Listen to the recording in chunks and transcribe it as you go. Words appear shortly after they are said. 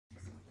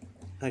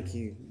Thank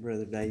you,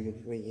 Brother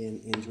David. We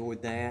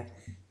enjoyed that.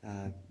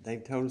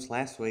 Dave told us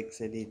last week,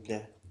 said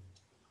him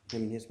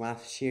and his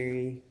wife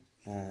Sherry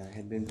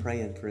had been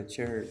praying for a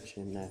church,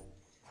 and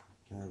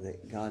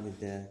that God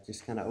had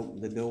just kind of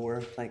opened the door.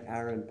 I think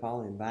Ira and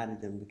Paul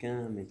invited them to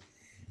come,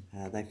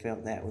 and they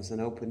felt that was an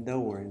open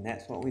door, and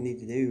that's what we need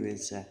to do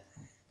is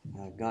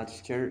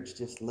God's church,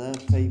 just love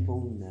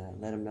people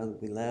and let them know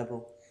that we love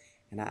them.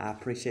 And I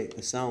appreciate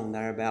the song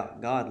there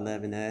about God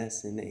loving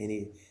us, and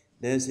He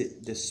does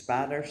it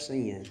despite our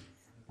sin.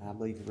 I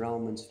believe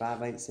Romans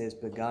 5:8 says,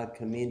 "But God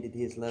commended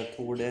His love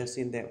toward us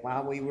in that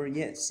while we were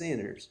yet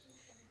sinners,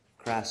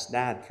 Christ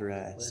died for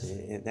us."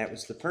 And that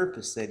was the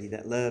purpose that He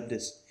that loved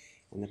us,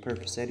 and the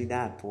purpose that He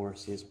died for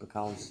us is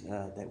because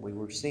that we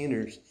were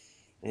sinners,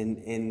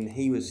 and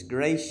He was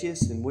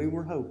gracious and we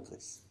were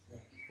hopeless.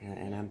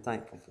 And I'm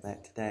thankful for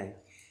that today.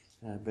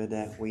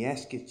 But we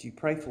ask that you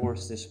pray for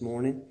us this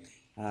morning,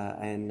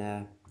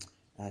 and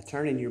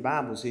turn in your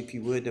Bibles, if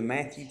you would, to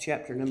Matthew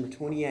chapter number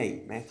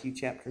 28. Matthew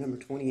chapter number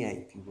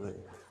 28, if you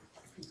would.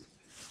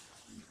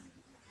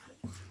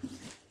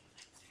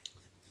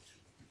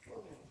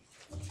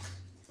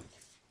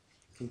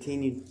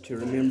 Continue to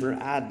remember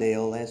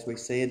Idale, as we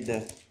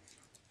said.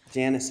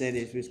 Jana said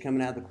as she was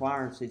coming out of the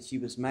choir, said she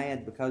was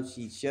mad because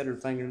she shut her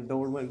finger in the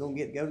door and wasn't going to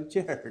get to go to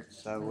church.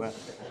 So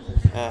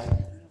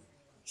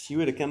she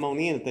would have come on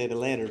in if they'd have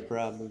let her,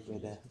 probably.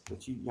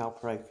 But y'all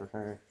pray for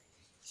her.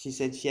 She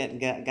said she hadn't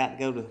got to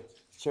go to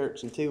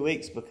church in 2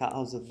 weeks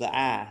because of the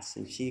ice,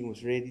 and she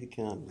was ready to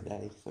come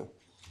today. So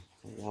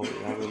y'all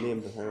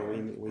remember her.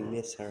 We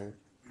miss her,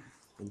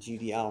 and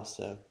Judy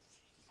also.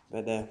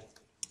 But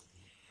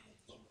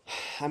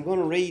I'm going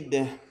to read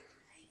a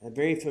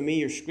very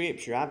familiar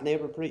scripture. I've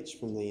never preached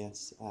from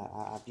this.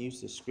 I've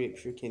used the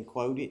scripture, can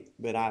quote it,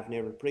 but I've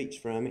never preached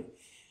from it.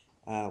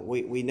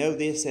 We know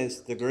this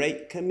as the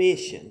Great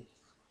Commission.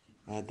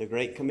 The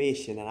Great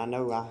Commission. And I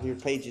know I hear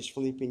pages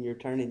flipping. You're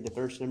turning to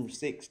verse number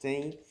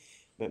 16.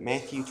 But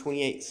Matthew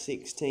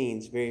 28:16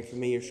 is very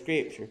familiar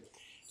scripture.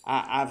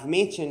 I've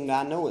mentioned,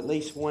 I know at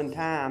least one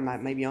time,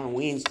 maybe on a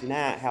Wednesday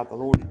night, how the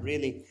Lord had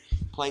really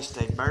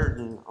placed a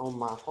burden on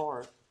my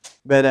heart.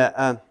 But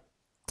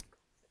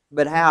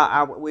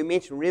how we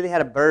mentioned really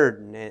had a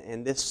burden,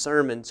 and this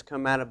sermon's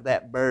come out of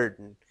that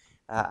burden.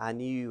 I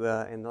knew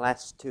in the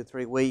last 2 or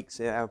 3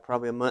 weeks,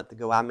 probably a month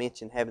ago, I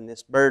mentioned having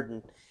this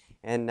burden,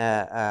 and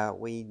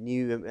we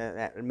knew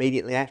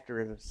immediately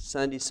after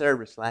Sunday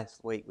service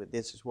last week that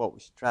this is what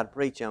we should try to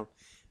preach on.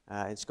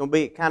 It's going to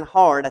be kind of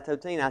hard. I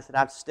told Tina, I said,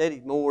 I've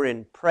studied more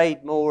and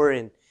prayed more,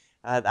 and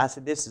I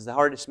said, this is the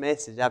hardest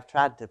message I've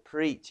tried to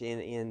preach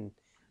in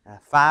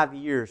 5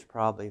 years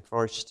probably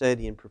for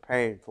study and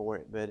preparing for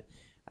it. But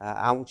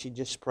I want you to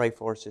just pray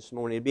for us this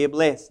morning. It'll be a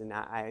blessing.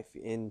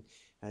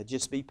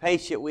 Just be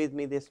patient with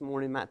me this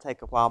morning. It might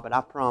take a while, but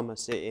I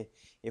promise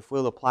if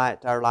we'll apply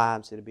it to our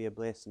lives, it'll be a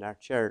blessing to our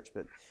church.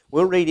 But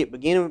we'll read it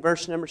beginning with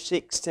verse number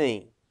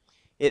 16.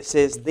 It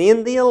says,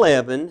 "Then the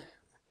 11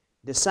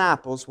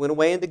 disciples went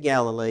away into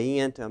Galilee,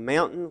 into a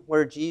mountain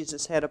where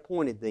Jesus had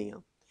appointed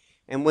them.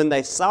 And when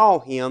they saw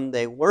Him,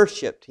 they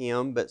worshipped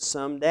Him, but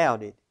some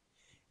doubted.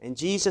 And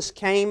Jesus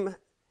came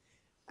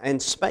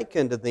and spake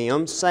unto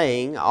them,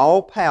 saying,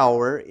 All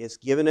power is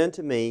given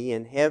unto me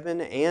in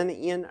heaven and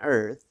in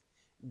earth.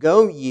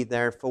 Go ye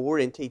therefore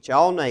and teach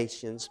all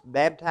nations,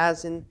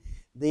 baptizing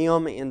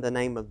them in the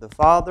name of the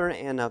Father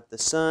and of the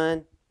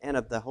Son and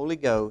of the Holy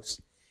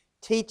Ghost,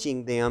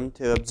 teaching them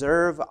to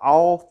observe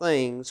all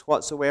things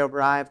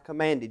whatsoever I have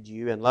commanded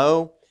you. And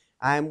lo,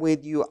 I am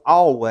with you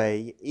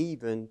always,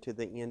 even to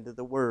the end of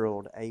the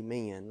world.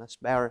 Amen." Let's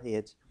bow our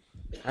heads.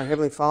 Our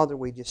Heavenly Father,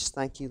 we just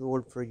thank you,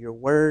 Lord, for your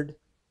word.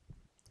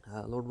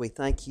 Lord, we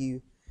thank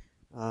you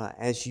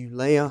as you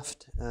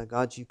left.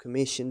 God, you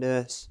commissioned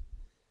us,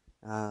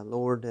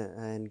 Lord,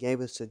 and gave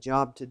us a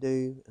job to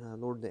do.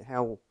 Lord, that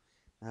how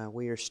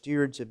we are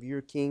stewards of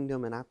your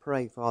kingdom. And I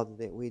pray, Father,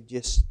 that we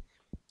just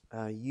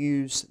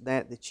use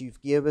that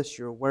you've given us,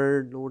 your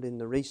word, Lord, and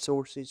the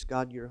resources,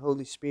 God, your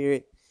Holy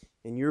Spirit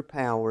and your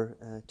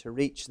power to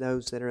reach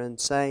those that are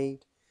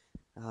unsaved.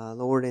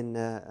 Lord, and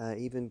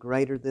even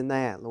greater than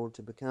that, Lord,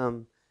 to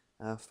become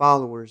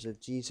followers of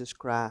Jesus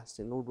Christ.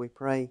 And Lord, we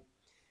pray,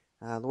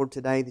 Lord,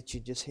 today that you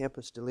just help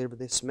us deliver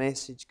this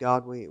message.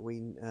 God,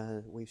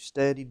 we've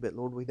studied, but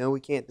Lord, we know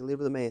we can't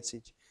deliver the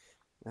message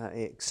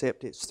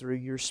except it's through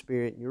your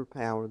Spirit and your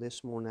power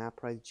this morning. I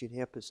pray that you'd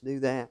help us do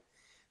that.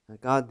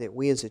 God, that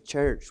we as a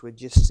church would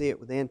just sit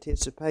with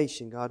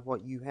anticipation, God,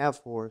 what you have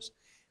for us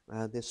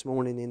this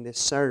morning in this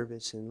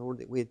service. And Lord,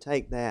 that we'd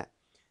take that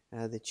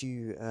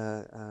you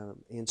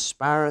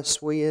inspire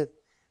us with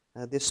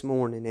this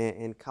morning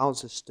and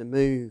cause us to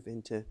move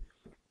and to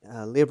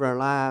live our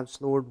lives,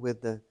 Lord,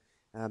 with the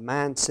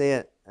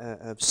mindset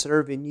of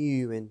serving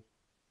you and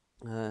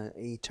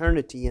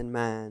eternity in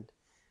mind,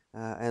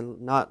 and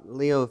not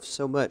live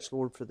so much,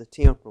 Lord, for the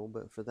temporal,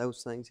 but for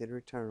those things that are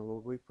eternal.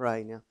 Lord, we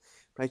pray. Now,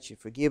 pray that you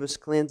forgive us,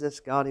 cleanse us,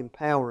 God,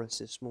 empower us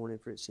this morning,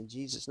 for it's in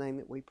Jesus' name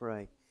that we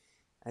pray.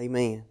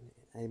 Amen.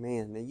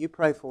 Amen. Now, you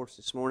pray for us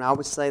this morning. I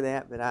always say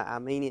that, but I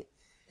mean it.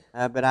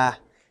 But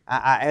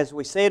as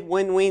we said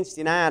one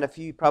Wednesday night,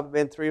 probably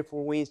been 3 or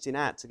 4 Wednesday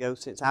nights ago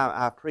since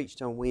I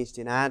preached on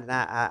Wednesday night, and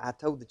I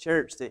told the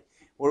church that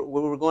we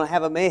were going to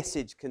have a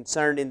message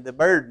concerning the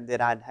burden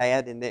that I'd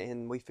had,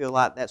 and we feel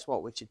like that's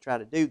what we should try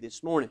to do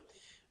this morning.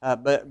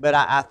 But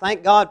I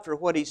thank God for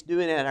what He's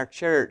doing at our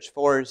church as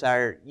far as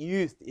our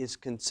youth is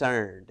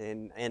concerned,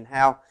 and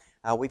how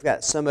we've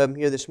got some of them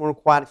here this morning,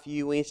 quite a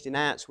few Wednesday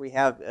nights. We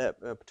have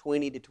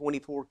 20 to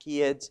 24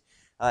 kids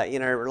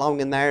along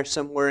in there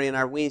somewhere in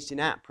our Wednesday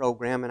night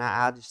program, and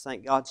I just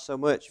thank God so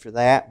much for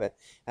that. But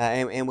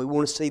and we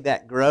want to see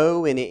that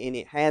grow, and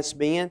it has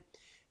been.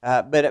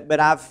 But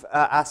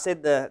I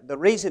said the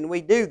reason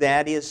we do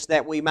that is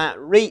that we might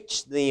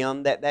reach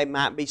them, that they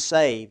might be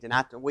saved. And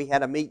we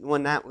had a meeting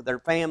one night with their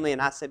family,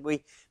 and I said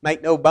we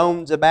make no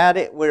bones about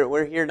it.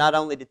 We're here not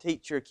only to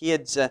teach your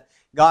kids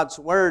God's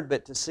Word,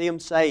 but to see them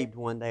saved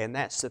one day. And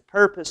that's the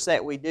purpose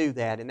that we do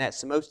that. And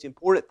that's the most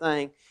important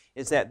thing,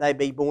 is that they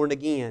be born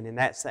again, and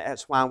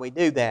that's why we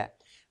do that.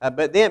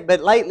 But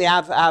lately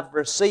I've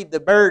received the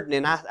burden,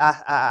 and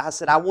I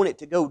said I want it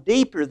to go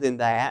deeper than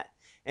that.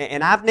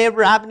 And I've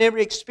never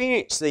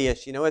experienced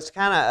this. It's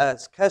kind of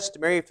it's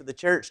customary for the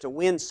church to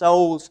win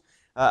souls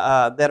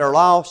that are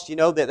lost,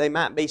 that they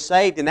might be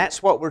saved, and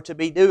that's what we're to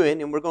be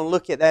doing. And we're going to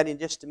look at that in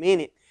just a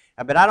minute.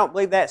 But I don't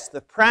believe that's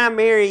the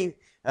primary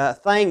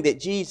thing that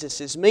Jesus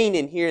is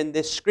meaning here in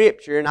this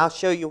scripture, and I'll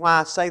show you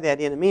why I say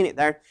that in a minute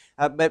there.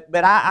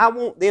 But I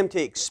want them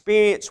to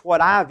experience what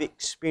I've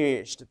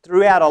experienced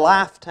throughout a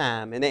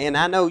lifetime, and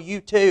I know you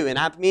too, and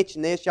I've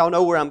mentioned this, y'all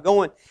know where I'm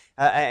going,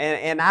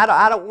 and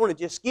I don't want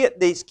to just get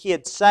these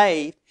kids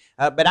saved,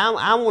 but I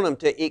want them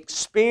to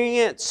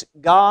experience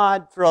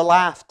God for a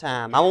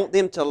lifetime. I want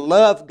them to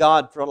love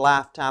God for a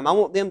lifetime. I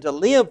want them to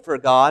live for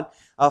God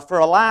for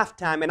a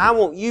lifetime, and I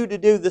want you to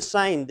do the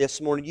same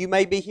this morning. You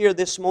may be here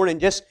this morning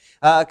just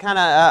I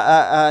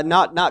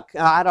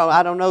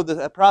don't know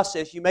the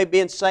process. You may have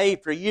been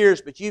saved for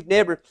years, but you've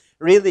never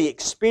really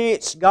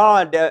experienced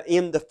God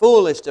in the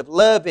fullest of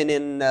loving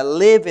and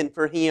living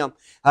for Him,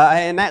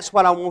 and that's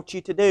what I want you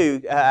to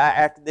do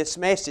after this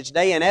message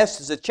today. And us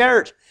as a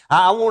church,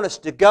 I want us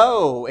to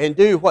go and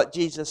do what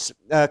Jesus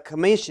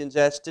commissions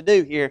us to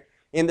do here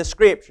in the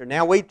Scripture.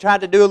 Now, we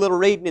tried to do a little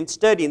reading and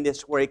studying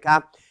this week.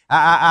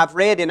 I've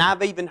read, and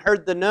I've even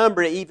heard the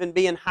number even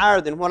being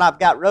higher than what I've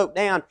got wrote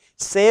down.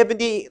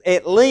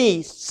 At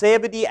least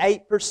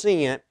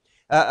 78%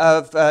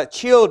 of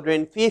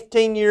children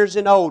 15 years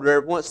and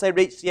older, once they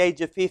reach the age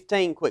of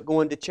 15, quit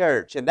going to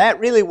church. And that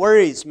really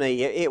worries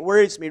me. It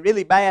worries me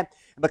really bad,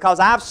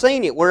 because I've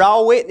seen it. We're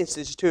all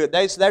witnesses to it.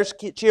 There's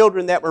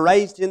children that were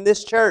raised in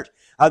this church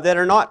that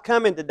are not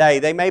coming today.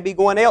 They may be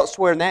going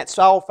elsewhere, and that's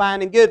all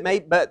fine and good,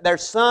 but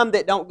there's some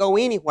that don't go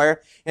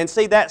anywhere. And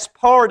see, that's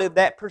part of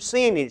that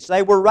percentage.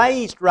 They were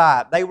raised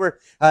right. They were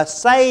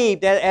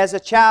saved as a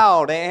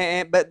child,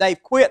 but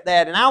they've quit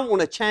that, and I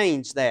want to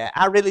change that.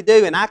 I really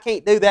do, and I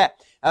can't do that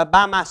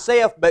by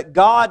myself, but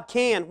God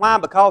can. Why?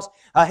 Because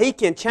He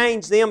can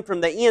change them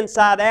from the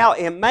inside out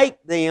and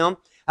make them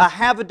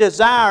have a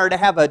desire to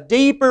have a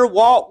deeper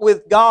walk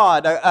with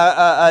God,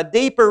 a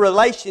deeper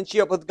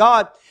relationship with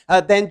God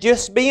than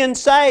just being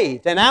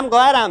saved. And I'm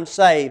glad I'm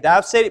saved.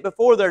 I've said it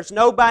before, there's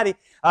nobody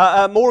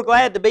more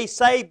glad to be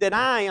saved than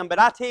I am. But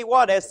I tell you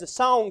what, as the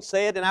song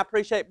said, and I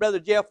appreciate Brother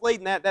Jeff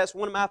leading that's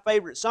one of my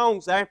favorite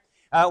songs there,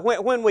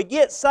 when we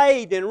get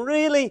saved and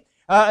really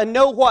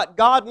know what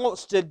God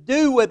wants to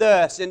do with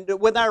us and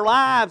with our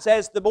lives,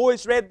 as the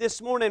boys read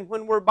this morning,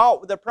 when we're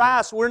bought with a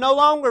price, we're no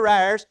longer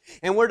ours,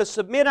 and we're to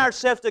submit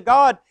ourselves to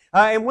God.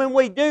 And when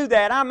we do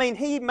that, I mean,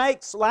 He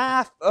makes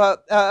life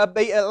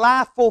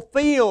life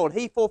fulfilled.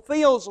 He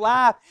fulfills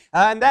life,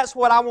 and that's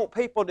what I want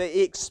people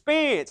to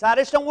experience. I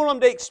just don't want them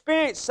to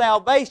experience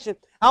salvation.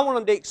 I want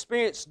them to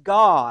experience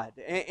God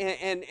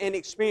and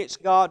experience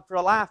God for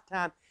a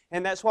lifetime,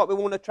 and that's what we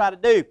want to try to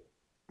do.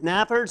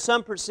 Now, I've heard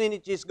some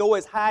percentages go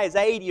as high as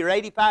 80 or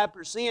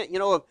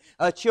 85%,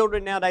 of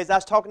children nowadays. I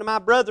was talking to my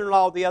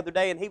brother-in-law the other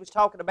day, and he was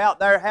talking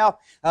about how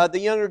the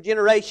younger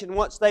generation,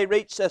 once they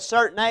reach a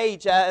certain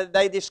age,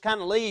 they just kind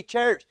of leave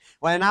church.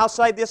 Well, and I'll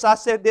say this, I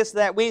said this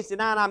that Wednesday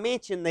night, I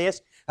mentioned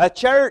this. A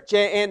church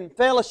and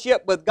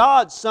fellowship with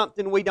God's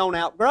something we don't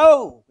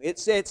outgrow.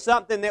 It's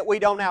something that we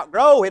don't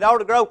outgrow. It ought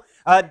to grow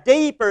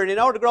deeper, and it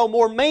ought to grow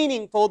more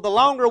meaningful the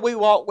longer we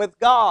walk with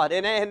God.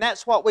 And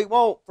that's what we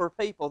want for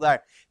people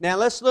there. Now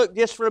let's look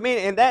just for a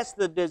minute, and that's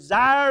the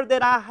desire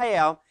that I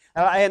have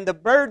and the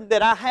burden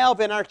that I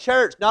have in our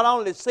church, not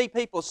only to see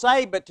people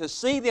saved, but to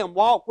see them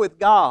walk with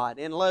God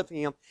and love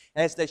Him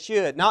as they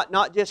should.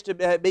 Not just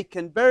to be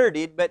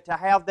converted, but to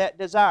have that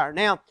desire.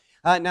 Now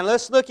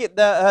let's look at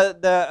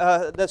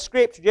the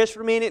Scripture just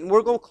for a minute, and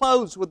we're going to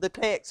close with the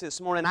text this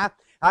morning.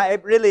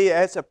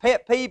 It's a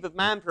pet peeve of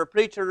mine for a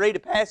preacher to read a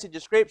passage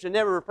of Scripture and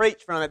never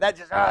preach from it. That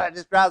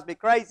just drives me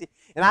crazy,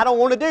 and I don't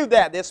want to do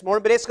that this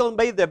morning, but it's going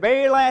to be the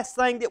very last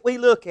thing that we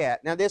look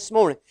at now this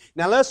morning.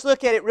 Now let's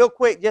look at it real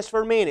quick just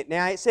for a minute.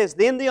 Now it says,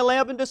 "Then the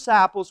 11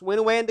 disciples went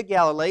away into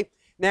Galilee."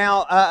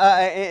 Now,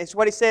 it's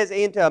what He says,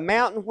 into a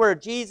mountain where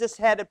Jesus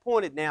had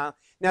appointed. Now,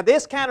 Now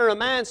this kind of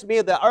reminds me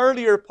of the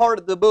earlier part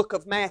of the book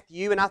of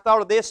Matthew, and I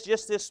thought of this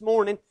just this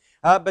morning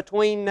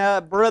between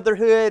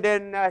brotherhood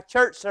and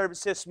church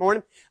service this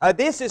morning.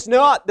 This is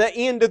not the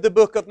end of the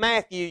book of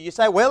Matthew. You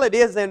say, well, it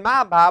is in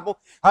my Bible,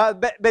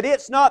 but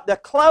it's not the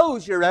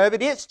closure of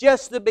it. It's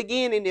just the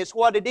beginning is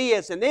what it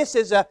is. And this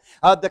is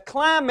the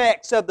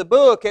climax of the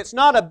book. It's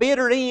not a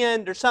bitter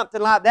end or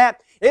something like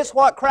that. It's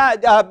what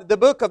the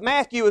book of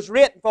Matthew was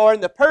written for,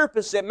 and the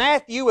purpose that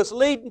Matthew was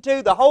leading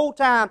to the whole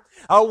time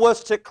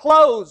was to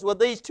close with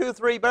these 2 or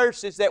 3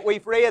 verses that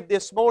we've read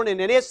this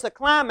morning, and it's the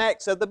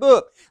climax of the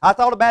book. I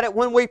thought about it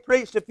when we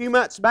preached a few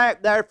months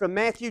back there from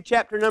Matthew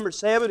chapter number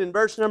 7 and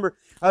verse number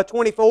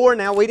 24.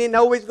 Now, we didn't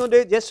know we was going to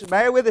do it. Just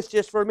bear with us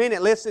just for a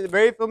minute. Listen to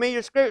very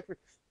familiar scripture.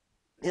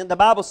 And the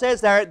Bible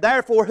says there,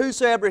 therefore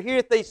whosoever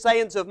heareth these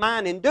sayings of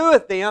mine and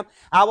doeth them,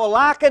 I will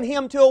liken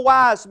him to a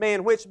wise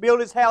man which built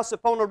his house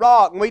upon a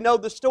rock. And we know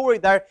the story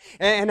there.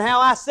 And how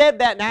I said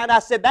that now, and I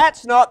said,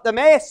 that's not the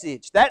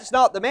message. That's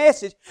not the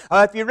message.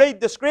 If you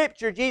read the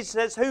scripture, Jesus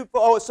says,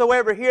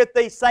 whosoever heareth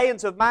these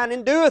sayings of mine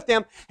and doeth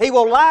them, he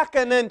will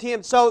liken unto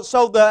him. So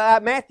the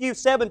Matthew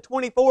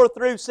 7:24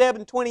 through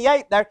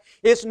 7:28 there,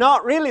 it's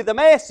not really the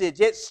message.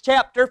 It's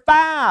chapter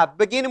 5,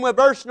 beginning with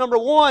verse number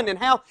 1, and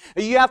how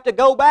you have to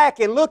go back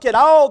and look at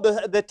all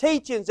the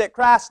teachings that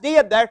Christ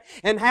did there,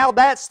 and how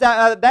that's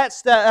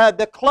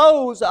the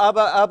close of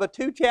a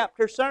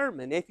 2-chapter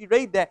sermon. If you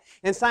read that,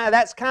 and say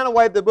that's kind of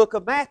where the book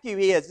of Matthew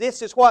is.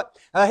 This is what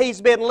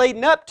he's been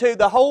leading up to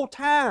the whole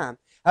time.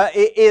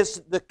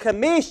 Is the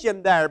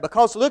commission there,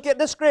 because look at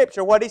the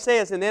scripture what he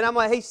says, and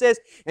then he says,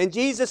 and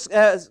Jesus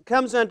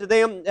comes unto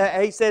them.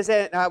 He says,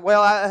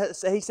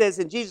 he says,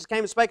 and Jesus came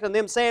and spake unto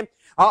them, saying,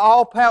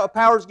 all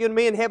power is given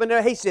me in heaven and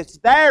earth. He says,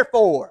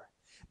 therefore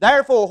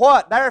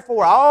what?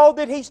 Therefore, all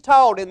that he's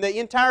taught in the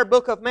entire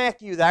book of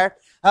Matthew there,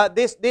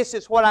 this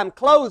is what I'm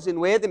closing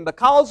with, and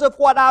because of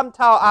what I've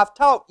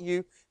taught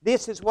you,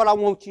 this is what I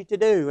want you to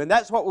do. And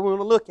that's what we're going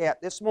to look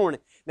at this morning.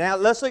 Now,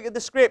 let's look at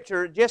the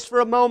scripture just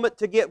for a moment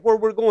to get where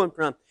we're going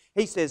from.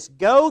 He says,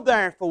 go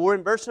therefore,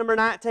 in verse number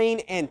 19,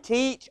 and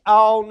teach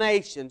all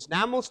nations.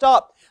 Now, I'm going to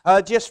stop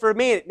just for a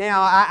minute.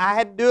 Now, I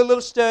had to do a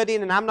little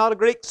studying, and I'm not a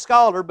Greek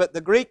scholar, but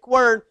the Greek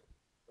word,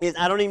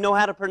 I don't even know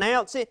how to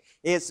pronounce it.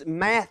 It's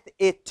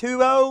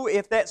mathetuo,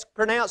 if that's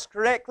pronounced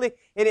correctly,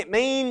 and it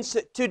means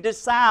to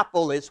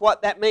disciple is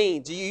what that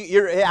means.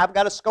 I've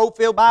got a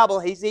Schofield Bible.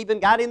 He's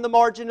even got in the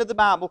margin of the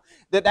Bible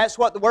that's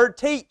what the word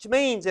teach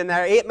means in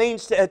there. It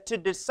means to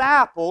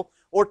disciple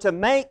or to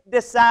make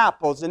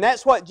disciples. And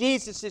that's what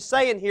Jesus is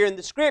saying here in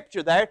the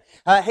scripture there.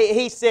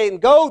 He's saying,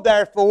 go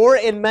therefore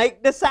and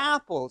make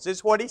disciples,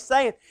 is what he's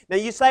saying. Now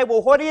you say,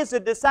 well, what is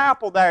a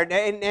disciple there?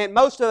 And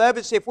most of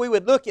us, if we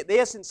would look at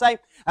this and say,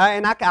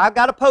 and I've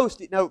got a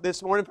Post-it note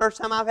this morning.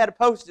 First time I've had a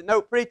Post-it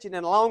note preaching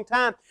in a long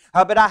time.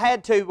 But I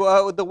had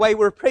to, the way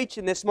we're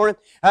preaching this morning.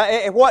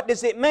 What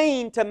does it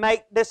mean to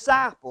make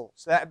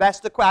disciples? That's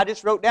the I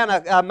just wrote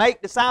down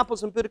make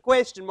disciples and put a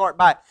question mark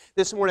by it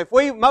this morning.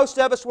 If most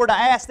of us were to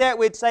ask that,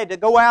 we'd say to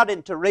go out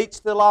and to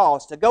reach the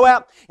lost. To go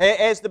out,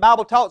 as the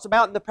Bible talks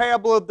about in the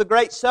parable of the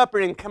Great Supper,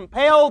 and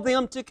compel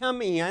them to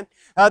come in,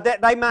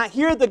 that they might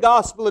hear the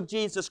gospel of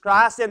Jesus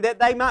Christ and that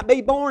they might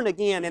be born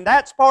again. And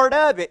that's part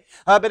of it.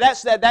 But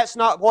that's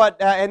not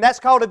what, and that's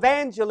called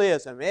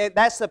evangelism.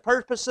 That's the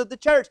purpose of the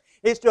church,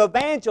 is to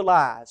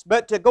evangelize.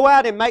 But to go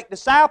out and make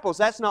disciples,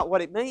 that's not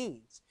what it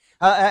means.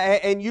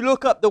 And you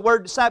look up the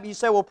word disciple, you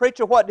say, well,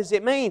 preacher, what does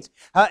it mean?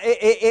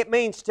 It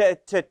means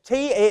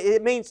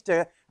it means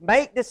to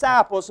make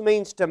disciples,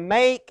 means to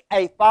make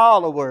a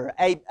follower.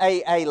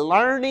 A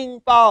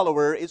learning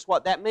follower is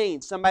what that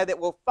means. Somebody that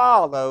will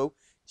follow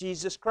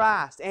Jesus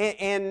Christ.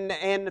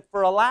 And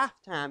for a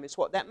lifetime is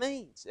what that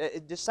means.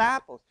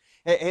 Disciples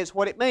is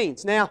what it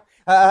means. Now,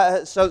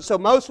 so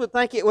most would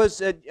think it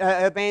was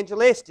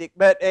evangelistic,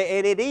 but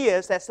it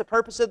is. That's the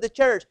purpose of the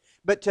church.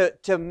 But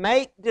to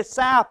make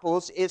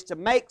disciples is to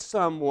make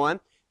someone,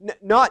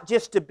 not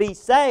just to be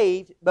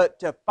saved, but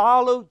to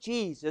follow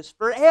Jesus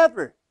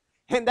forever.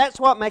 And that's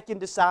what making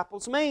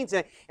disciples means.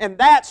 And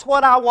that's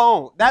what I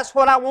want. That's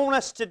what I want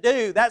us to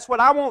do. That's what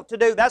I want to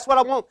do. That's what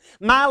I want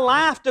my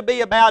life to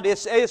be about,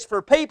 is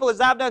for people, as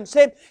I've done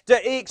said,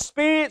 to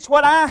experience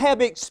what I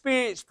have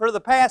experienced for the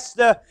past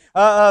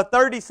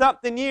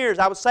 30-something years.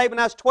 I was saved when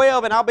I was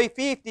 12, and I'll be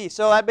 50,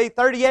 so that'd be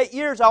 38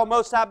 years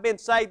almost I've been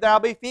saved.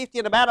 I'll be 50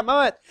 in about a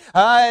month.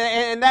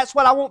 And that's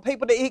what I want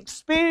people to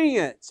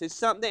experience. It's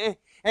something...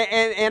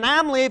 And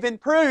I'm living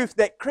proof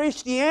that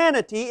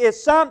Christianity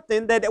is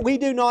something that we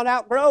do not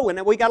outgrow.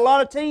 And we got a lot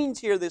of teens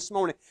here this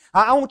morning.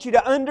 I want you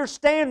to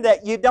understand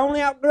that you don't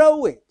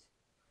outgrow it.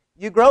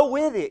 You grow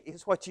with it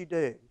is what you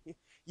do.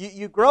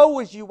 You grow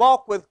as you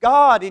walk with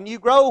God, and you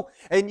grow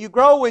and you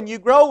grow and you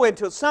grow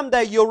until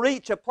someday you'll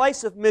reach a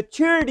place of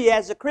maturity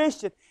as a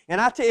Christian.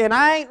 And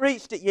I ain't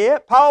reached it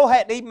yet. Paul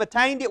hadn't even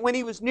attained it when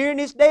he was nearing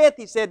his death.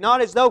 He said, not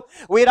as though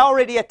we had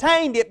already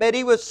attained it, but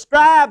he was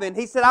striving.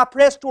 He said, I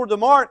press toward the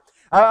mark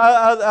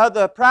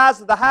the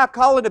prize of the high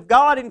calling of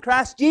God in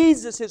Christ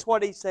Jesus, is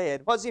what he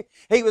said.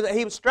 He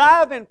was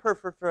striving for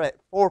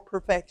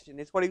perfection,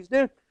 is what he was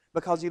doing.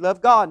 Because you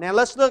love God. Now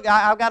let's look.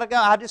 I've got to go.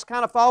 I just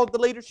kind of followed the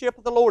leadership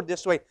of the Lord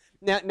this week.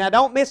 Now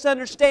don't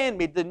misunderstand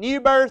me. The new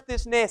birth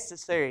is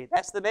necessary.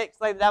 That's the next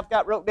thing that I've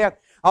got wrote down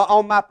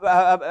on my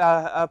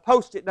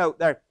Post-it note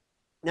there.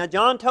 Now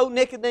John told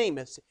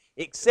Nicodemus,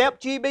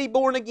 except you be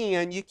born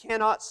again, you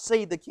cannot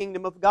see the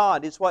kingdom of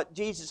God, is what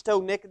Jesus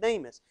told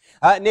Nicodemus.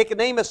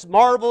 Nicodemus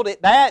marveled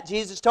at that.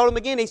 Jesus told him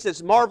again, He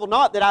says, marvel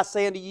not that I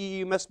say unto you,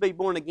 you must be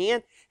born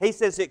again. He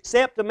says,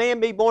 except a man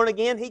be born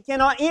again, he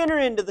cannot enter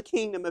into the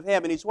kingdom of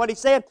heaven, is what he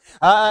said.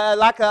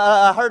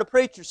 I heard a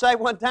preacher say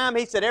one time,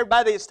 he said,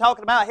 everybody that's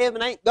talking about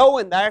heaven ain't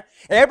going there.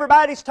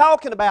 Everybody's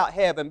talking about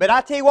heaven. But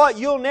I tell you what,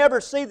 you'll never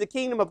see the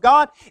kingdom of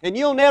God, and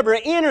you'll never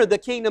enter the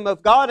kingdom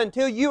of God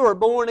until you are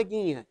born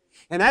again.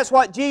 And that's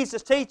what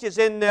Jesus teaches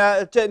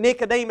to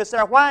Nicodemus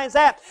there. Why is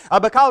that?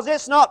 Because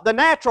it's not the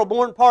natural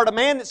born part of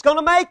man that's going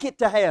to make it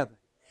to heaven.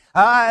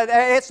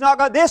 It's not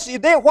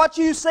going. What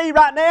you see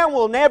right now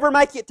will never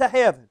make it to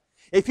heaven.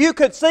 If you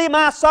could see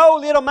my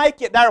soul, it'll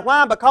make it there.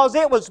 Why? Because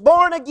it was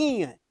born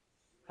again.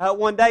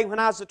 One day when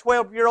I was a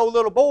 12-year-old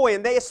little boy,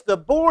 and it's the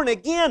born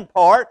again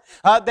part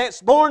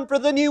that's born for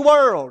the new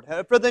world,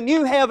 for the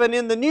new heaven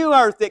and the new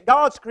earth that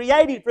God's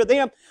created for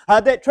them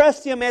that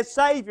trust Him as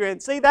Savior.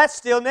 And see, that's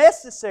still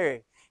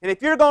necessary. And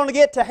if you're going to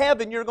get to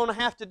heaven, you're going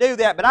to have to do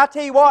that. But I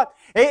tell you what,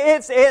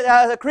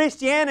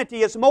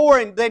 Christianity is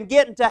more than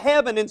getting to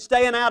heaven and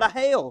staying out of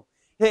hell.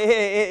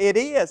 It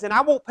is. And I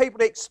want people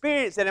to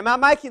experience that. Am I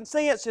making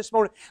sense this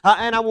morning?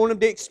 And I want them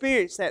to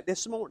experience that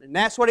this morning.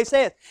 That's what He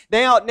says.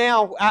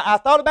 Now, I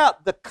thought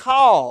about the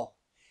call.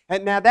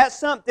 And now that's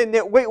something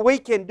that we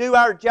can do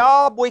our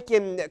job. We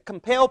can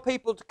compel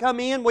people to come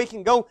in. We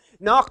can go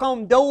knock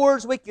on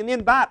doors. We can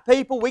invite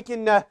people. We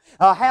can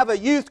have a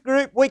youth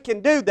group. We can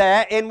do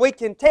that. And we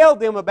can tell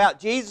them about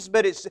Jesus.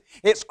 But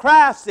it's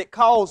Christ that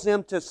calls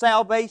them to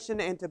salvation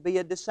and to be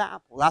a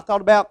disciple. I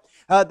thought about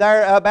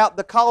about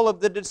the call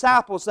of the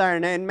disciples there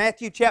in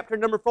Matthew chapter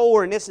number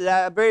 4. And this is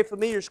a very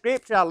familiar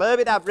scripture. I love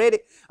it. I've read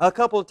it a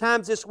couple of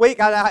times this week.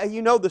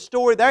 You know the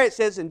story there. It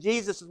says, and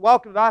Jesus is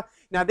walking by.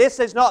 Now this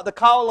is not the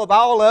call of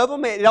all of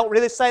them. It don't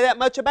really say that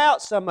much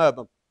about some of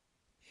them.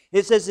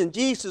 It says, and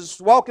Jesus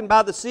was walking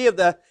by the Sea of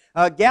the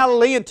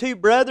Galilee, and two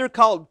brothers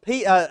called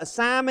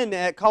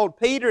Simon, called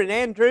Peter and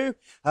Andrew,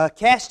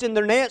 casting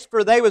their nets,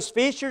 for they was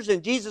fishers.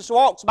 And Jesus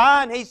walks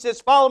by and He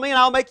says, follow me and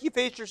I'll make you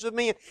fishers of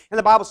men. And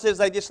the Bible says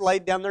they just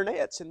laid down their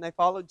nets and they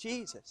followed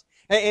Jesus.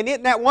 And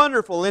isn't that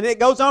wonderful? And it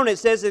goes on, it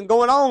says, and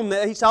going on,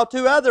 He saw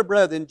two other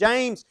brethren,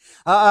 James,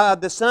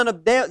 the son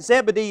of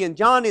Zebedee, and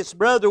John his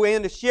brother, were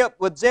in the ship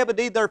with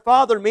Zebedee their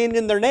father,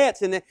 mending their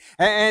nets.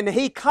 And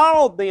He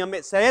called them,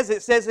 it says,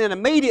 and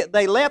immediately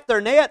they left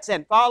their nets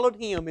and followed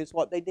Him, is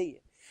what they did.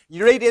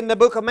 You read in the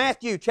book of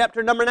Matthew,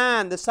 chapter number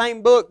 9, the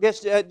same book,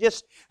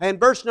 just in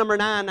verse number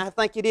 9, I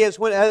think it is,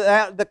 when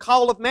the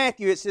call of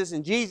Matthew, it says,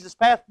 and Jesus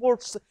passed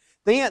forth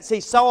thence,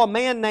 He saw a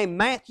man named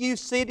Matthew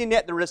sitting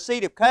at the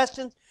receipt of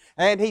customs,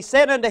 and He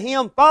said unto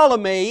him, follow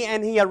me,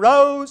 and he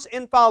arose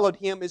and followed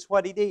Him, is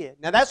what he did.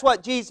 Now that's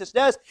what Jesus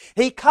does.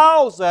 He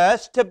calls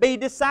us to be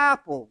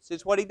disciples,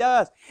 is what He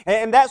does.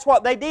 And that's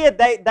what they did.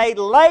 They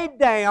laid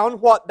down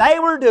what they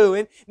were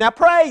doing. Now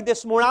pray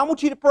this morning. I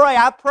want you to pray.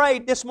 I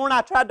prayed this morning.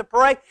 I tried to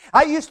pray.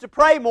 I used to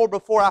pray more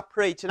before I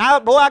preach. And I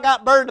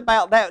got burned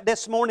about that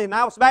this morning.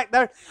 I was back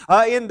there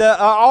in the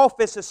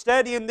office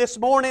studying this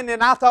morning,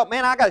 and I thought,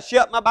 man, I got to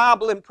shut my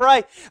Bible and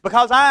pray,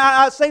 because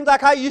it seems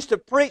like I used to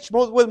preach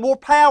with more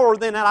power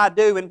than I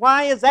do. And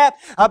why is that?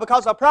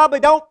 Because I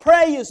probably don't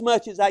pray as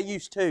much as I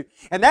used to.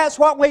 And that's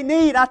what we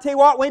need. I tell you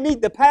what, we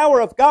need the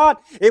power of God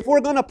if we're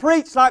going to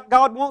preach like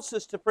God wants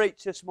us to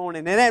preach this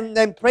morning.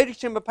 And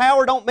preaching with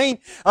power don't mean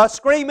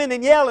screaming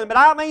and yelling, but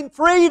I mean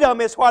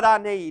freedom is what I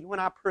need when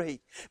I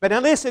preach. But now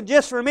listen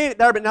just for a minute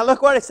there, but now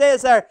look what it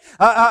says there.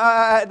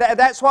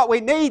 That's what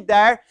we need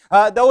there,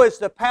 though, is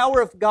the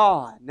power of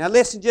God. Now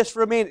listen just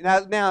for a minute.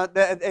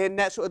 And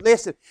that's what,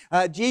 listen,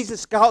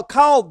 Jesus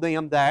called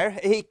them there.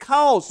 He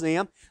calls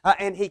them,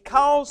 and He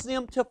calls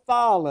them to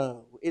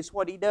follow, is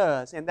what He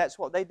does. And that's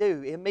what they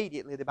do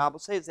immediately. The Bible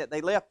says that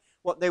they left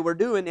what they were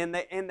doing and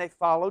they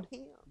followed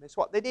Him. That's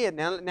what they did.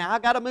 Now I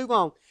got to move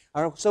on,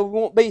 so we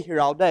won't be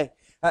here all day.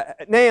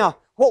 Now,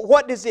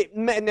 what does it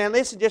mean? Now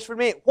listen just for a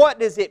minute. What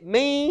does it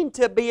mean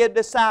to be a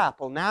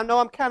disciple? Now I know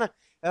I'm kind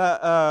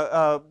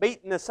of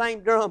beating the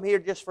same drum here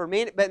just for a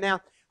minute, but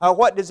now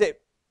what does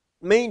it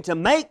mean to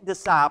make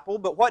disciple,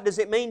 but what does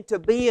it mean to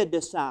be a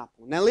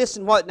disciple? Now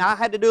listen, now I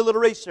had to do a little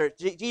research.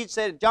 Jesus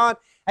said in John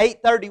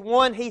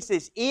 8:31, He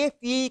says, if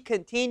ye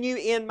continue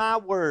in my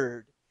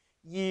word,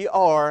 ye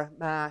are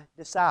my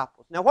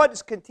disciples. Now what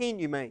does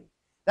continue mean?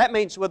 That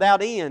means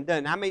without end,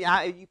 doesn't it? I mean,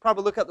 you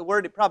probably look up the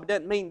word, it probably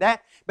doesn't mean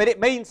that, but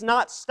it means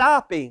not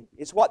stopping,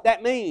 is what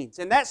that means.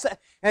 And that's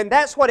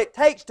what it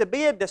takes to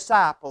be a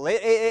disciple.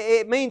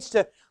 It means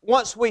to,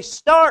 once we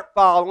start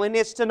following,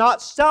 it's to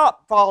not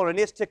stop following.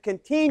 It's to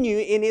continue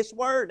in His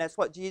Word. That's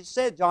what Jesus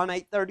said, John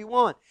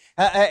 8:31.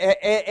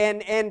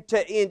 And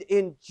to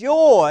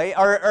enjoy,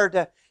 or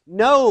to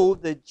know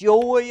the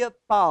joy of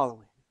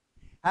following.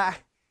 I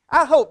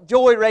hope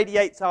joy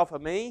radiates off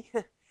of me.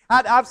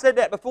 I've said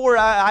that before.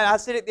 I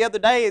said it the other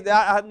day.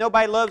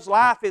 Nobody loves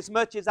life as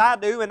much as I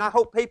do, and I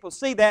hope people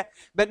see that.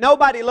 But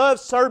nobody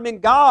loves serving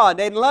God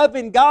and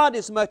loving God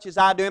as much as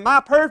I do. Am I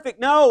perfect?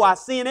 No. I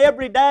sin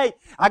every day.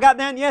 I got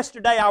down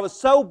yesterday. I was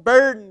so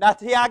burdened. I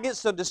tell you, I get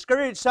so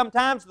discouraged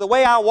sometimes the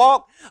way I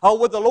walk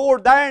with the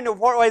Lord there. And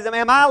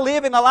am I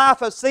living a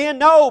life of sin?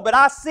 No, but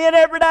I sin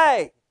every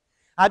day.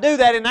 I do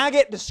that, and I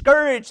get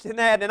discouraged in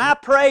that, and I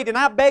prayed and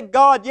I begged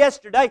God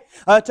yesterday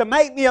to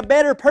make me a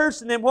better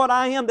person than what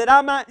I am, that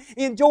I might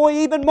enjoy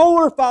even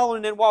more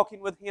following and walking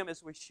with Him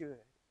as we should.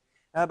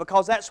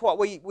 Because that's what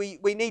we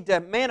need to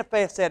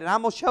manifest that, and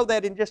I'm going to show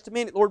that in just a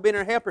minute. Lord, be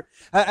our helper.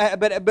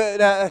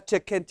 But to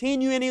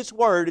continue in His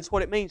Word is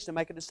what it means to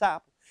make a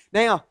disciple.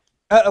 Now,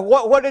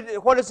 what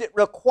does it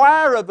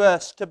require of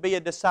us to be a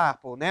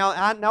disciple? Now,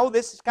 I know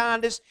this is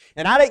kind of just,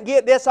 and I didn't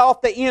get this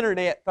off the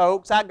internet,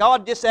 folks.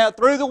 God just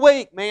through the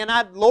week, man,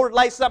 Lord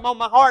laid something on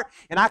my heart,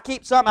 and I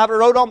keep something. I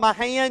wrote on my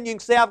hand. You can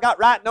see I've got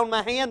writing on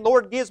my hand.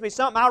 Lord gives me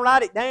something, I'll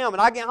write it down.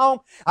 When I get home,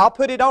 I'll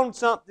put it on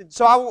something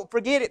so I won't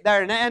forget it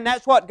there. And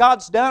that's what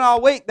God's done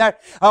all week there.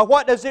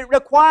 What does it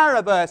require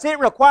of us? It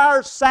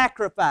requires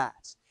sacrifice.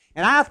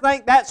 And I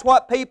think that's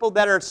what people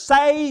that are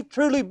saved,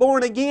 truly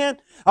born again,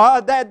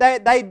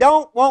 they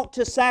don't want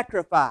to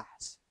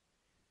sacrifice.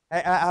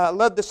 I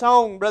love the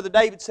song Brother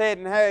David said,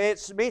 and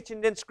it's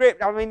mentioned in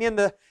Scripture. I mean, in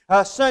the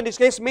Sunday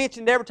school, it's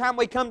mentioned every time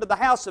we come to the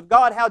house of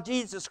God how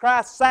Jesus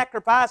Christ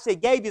sacrificed. He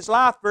gave His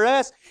life for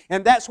us,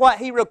 and that's what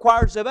He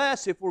requires of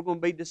us if we're going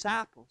to be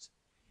disciples.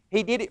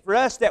 He did it for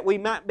us that we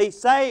might be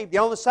saved. The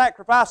only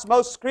sacrifice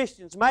most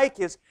Christians make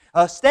is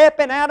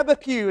stepping out of a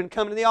pew and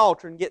coming to the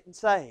altar and getting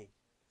saved.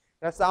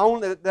 That's the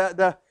only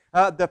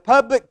the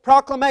public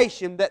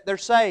proclamation that they're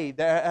saved,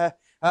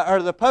 or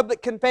the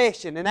public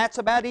confession, and that's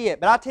about it.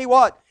 But I tell you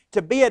what,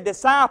 to be a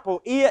disciple,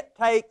 it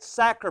takes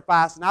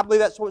sacrifice, and I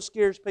believe that's what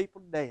scares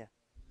people to death.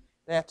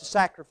 They have to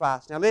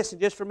sacrifice. Now listen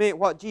just for a minute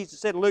what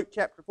Jesus said in Luke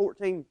chapter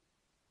 14,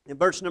 in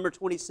verse number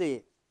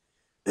 26.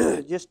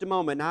 Just a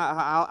moment.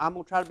 I'm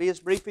going to try to be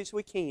as brief as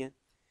we can.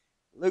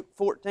 Luke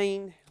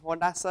 14, what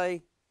did I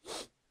say?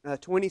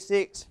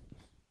 26.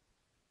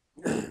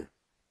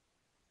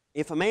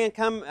 If a man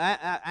come,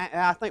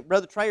 I think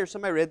Brother Trey or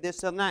somebody read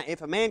this the other night.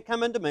 If a man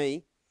come unto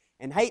me,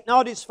 and hate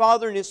not his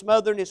father and his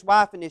mother and his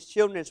wife and his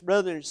children and his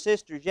brother and his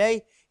sisters,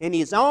 yea, in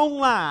his own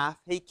life,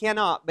 he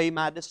cannot be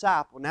my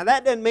disciple. Now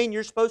that doesn't mean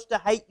you're supposed to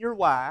hate your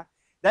wife.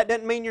 That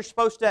doesn't mean you're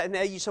supposed to,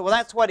 and you say, well,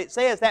 that's what it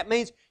says. That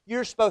means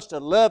you're supposed to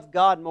love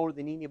God more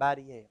than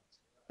anybody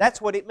else.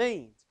 That's what it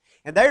means.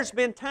 And there's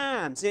been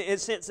times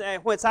since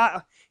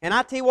and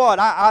I tell you what,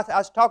 I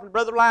was talking to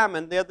Brother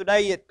Lyman the other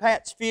day at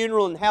Pat's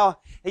funeral, and how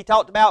he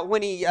talked about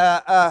when he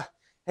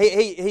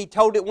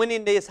told it, went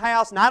into his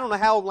house, and I don't know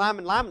how old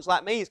Lyman's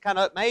like me. He's kind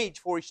of up in age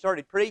before he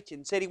started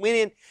preaching. Said he went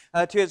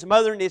in to his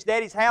mother and his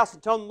daddy's house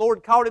and told them the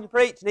Lord called him to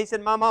preach. And he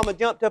said my mama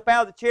jumped up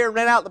out of the chair and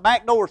ran out the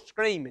back door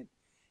screaming.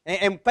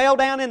 And fell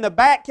down in the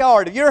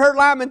backyard. Have you ever heard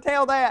Lyman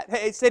tell that?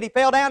 He said he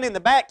fell down in the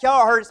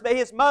backyard.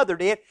 His mother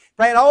did.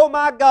 Praying, oh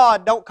my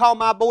God, don't call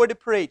my boy to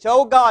preach.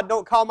 Oh God,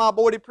 don't call my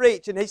boy to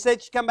preach. And he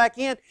said she come back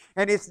in,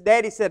 and his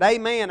daddy said,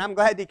 amen, I'm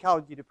glad he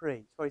called you to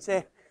preach. So he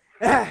said,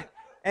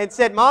 and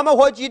said, Mama,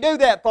 what'd you do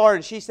that for?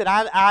 And she said,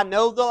 I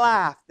know the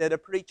life that a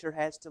preacher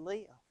has to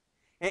live.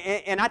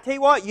 And I tell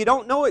you what, you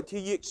don't know it till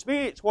you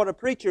experience what a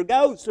preacher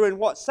goes through and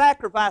what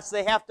sacrifice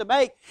they have to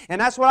make. And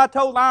that's what I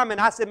told Lyman.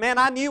 I said, man,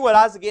 I knew what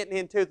I was getting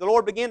into. The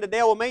Lord began to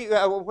deal with me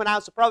when I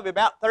was probably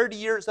about 30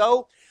 years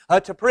old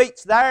to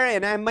preach there.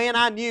 And man,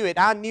 I knew it.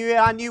 I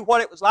knew what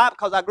it was like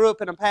because I grew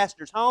up in a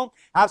pastor's home.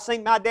 I've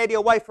seen my daddy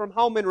away from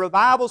home in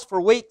revivals for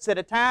weeks at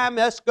a time.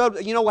 Us go,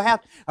 you know,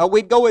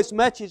 we'd go as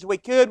much as we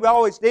could. We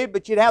always did,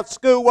 but you'd have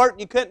schoolwork and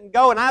you couldn't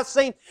go. And I've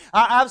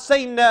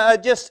seen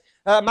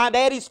my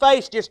daddy's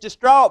face just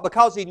distraught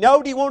because he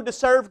knowed he wanted to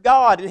serve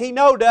God, and he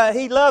knowed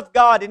he loved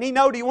God, and he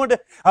knowed he wanted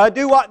to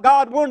do what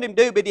God wanted him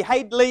to do, but he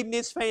hated leaving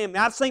his family.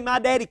 I've seen my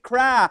daddy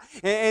cry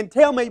and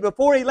tell me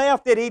before he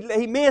left that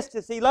he missed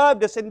us, he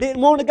loved us, and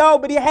didn't want to go,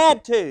 but he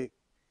had to.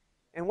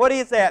 And what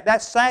is that?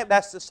 That's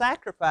the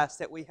sacrifice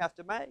that we have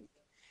to make.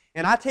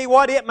 And I tell you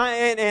what,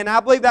 and I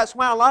believe that's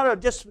why a lot of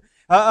just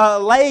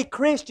lay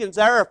Christians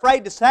are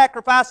afraid to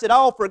sacrifice it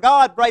all for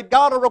God, afraid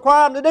God will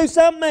require them to do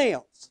something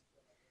else.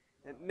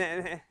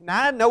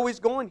 Now, I know he's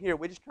going here.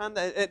 We're just trying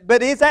to,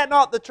 but is that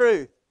not the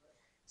truth?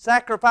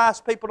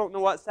 Sacrifice, people don't know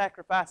what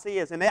sacrifice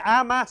is. And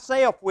I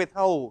myself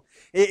withhold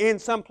in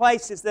some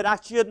places that I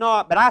should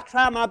not, but I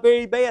try my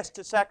very best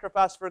to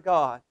sacrifice for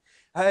God.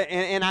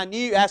 And I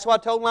knew, that's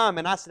what I told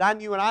Lyman. I said, I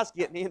knew what I was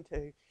getting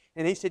into.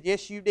 And he said,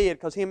 yes, you did,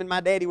 because him and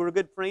my daddy were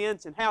good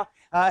friends. And how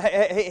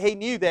he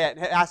knew that.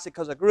 And I said,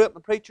 because I grew up in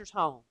a preacher's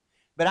home.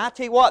 But I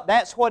tell you what,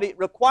 that's what it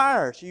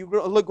requires. You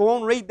go on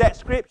and read that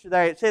scripture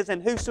there. It says,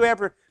 and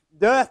whosoever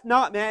doth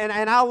not,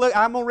 and I'm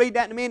going to read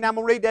that in a minute, I'm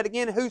going to read that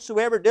again.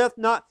 Whosoever doth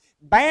not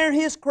bear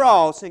his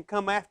cross and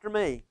come after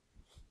me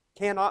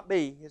cannot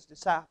be his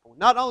disciple.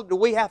 Not only do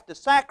we have to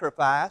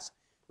sacrifice,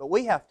 but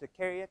we have to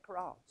carry a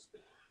cross.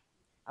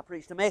 I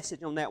preached a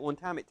message on that one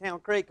time at Town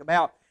Creek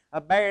about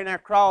bearing our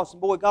cross.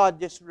 And boy, God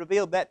just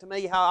revealed that to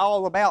me, how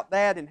all about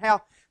that, and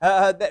how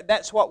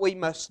that's what we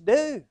must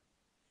do.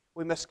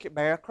 We must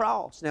bear a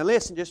cross. Now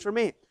listen just for a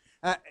minute.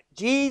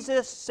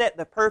 Jesus set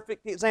the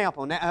perfect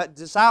example. Now,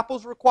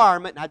 disciples'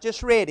 requirement, and I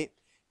just read it,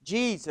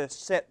 Jesus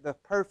set the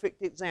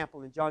perfect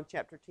example in John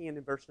chapter 10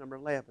 and verse number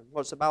 11.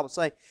 What does the Bible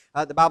say?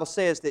 The Bible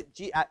says that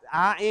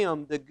I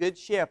am the good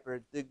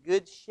shepherd. The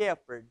good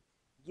shepherd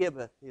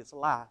giveth his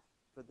life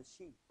for the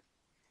sheep.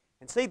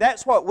 And see,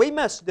 that's what we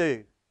must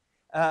do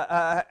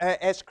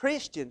as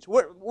Christians.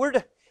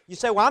 You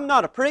say, well, I'm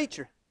not a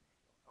preacher.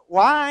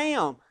 Well, I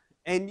am.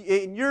 And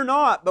you're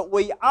not, but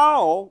we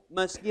all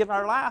must give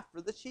our life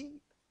for the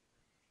sheep.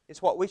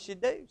 It's what we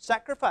should do.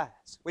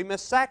 Sacrifice. We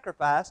must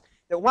sacrifice.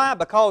 Why?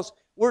 Because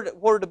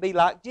we're to be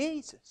like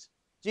Jesus.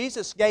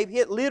 Jesus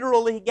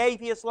literally gave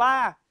His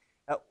life.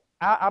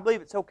 I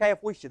believe it's okay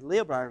if we should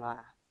live our life.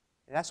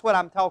 And that's what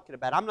I'm talking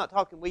about. I'm not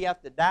talking we have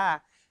to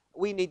die.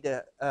 We need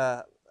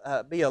to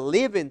be a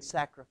living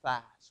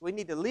sacrifice. We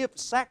need to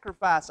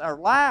sacrifice our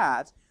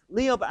lives,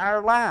 live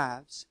our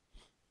lives,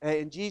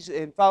 and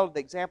follow the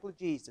example of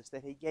Jesus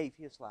that He gave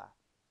His life.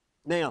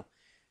 Now,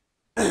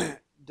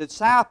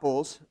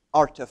 disciples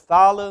are to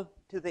follow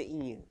to the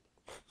end.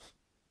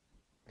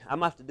 I'm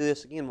going to have to do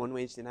this again one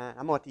Wednesday night.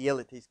 I'm going to have to yell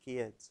at these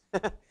kids.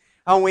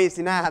 On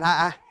Wednesday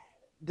night,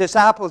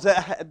 disciples,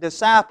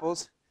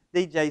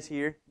 DJ's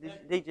here.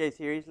 DJ's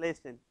here. He's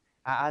listening.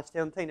 I was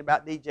telling Tina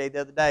about DJ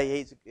the other day.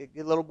 He's a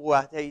good little boy.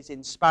 I tell you, he's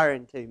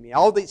inspiring to me.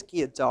 All these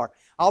kids are.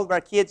 All of our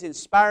kids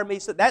inspire me.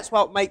 So that's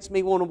what makes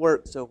me want to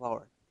work so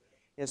hard.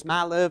 It's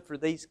my love for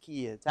these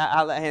kids.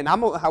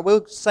 I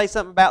will say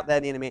something about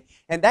that in a minute.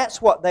 And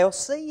that's what they'll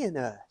see in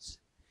us.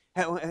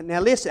 Now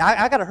listen,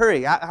 I got to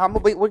hurry.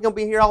 We're going to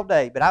be here all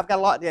day, but I've got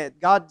a lot.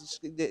 God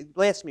just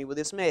blessed me with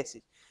this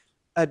message.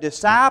 A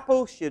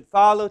disciple should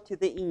follow to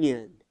the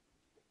end.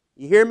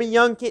 You hear me,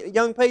 young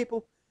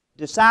people?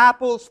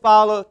 Disciples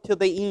follow to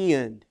the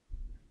end.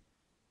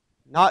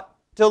 Not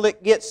till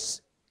it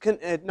gets,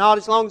 not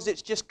as long as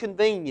it's just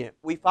convenient.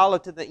 We follow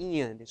to the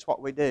end. It's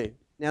what we do.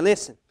 Now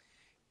listen,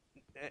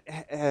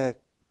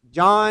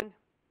 John.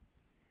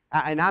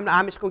 And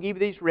I'm just going to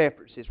give you these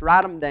references.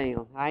 Write them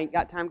down. I ain't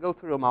got time to go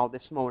through them all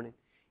this morning.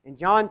 In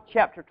John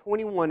chapter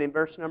 21 and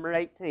verse number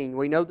 18,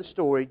 we know the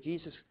story.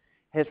 Jesus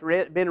has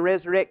been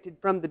resurrected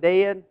from the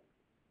dead.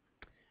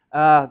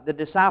 The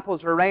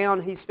disciples are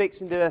around. He's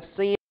fixing to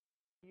ascend.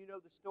 You know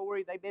the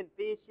story. They've been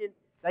fishing.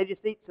 They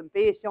just eat some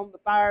fish on the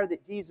fire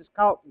that Jesus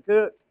caught and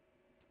cooked.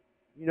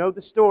 You know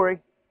the story.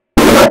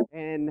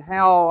 And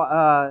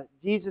how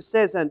Jesus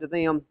says unto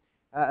them,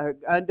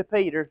 unto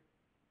Peter,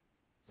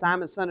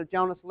 Simon, son of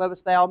Jonas,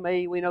 lovest thou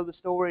me? We know the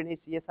story. And he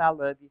says, yes, I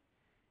love you.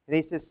 And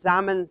he says,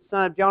 Simon,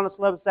 son of Jonas,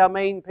 lovest thou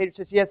me? And Peter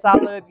says, yes, I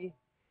love you.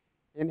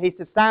 And he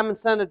says, Simon,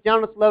 son of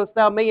Jonas, lovest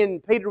thou me?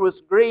 And Peter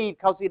was grieved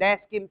because he'd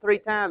asked him 3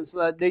 times,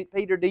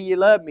 Peter, do you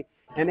love me?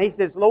 And he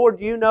says, Lord,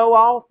 you know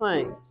all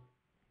things.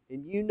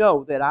 And you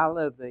know that I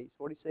love thee. That's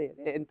what he said.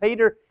 And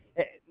Peter's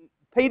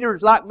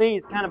like me.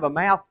 He's kind of a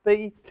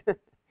mouthpiece.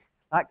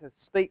 Like to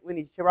speak when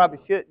he probably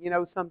shouldn't,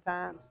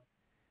 sometimes.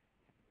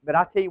 But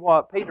I tell you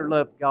what, Peter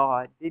loved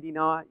God, did he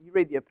not? You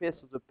read the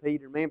epistles of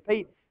Peter, man.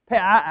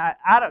 I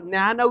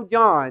know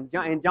John,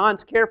 and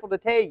John's careful to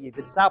tell you,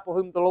 the disciple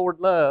whom the Lord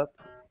loved.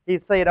 He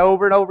said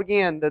over and over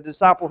again, the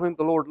disciple whom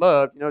the Lord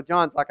loved.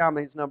 John's like, I'm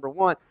his number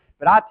one.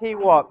 But I tell you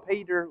what,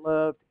 Peter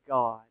loved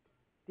God,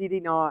 did he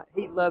not?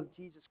 He loved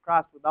Jesus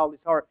Christ with all his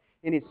heart,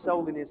 and his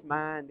soul, and his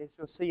mind. As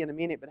we'll see in a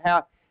minute.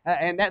 But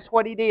and that's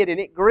what he did, and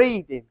it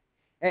grieved him.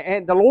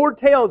 And the Lord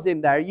tells him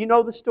there, you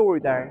know the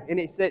story there. And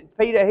it said,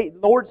 the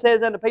Lord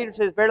says unto Peter,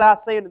 says, verily I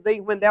say unto thee,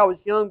 when thou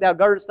wast young, thou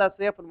girdest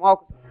thyself and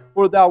walkest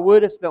where thou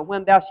wouldest, but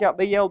when thou shalt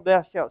be old,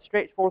 thou shalt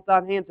stretch forth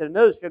thine hands, and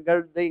another shall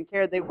gird thee and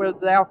carry thee where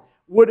thou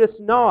wouldest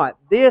not.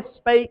 This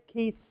spake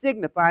he,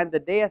 signifying the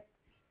death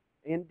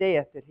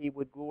that he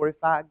would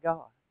glorify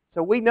God.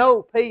 So we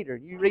know Peter.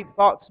 You read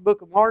Fox's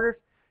Book of Martyrs.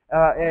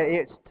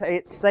 It's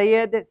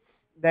said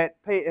that,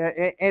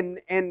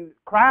 and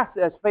Christ,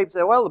 as people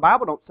say, well, the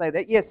Bible don't say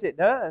that. Yes, it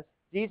does.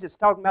 Jesus is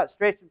talking about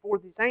stretching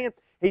forth his hands.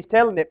 He's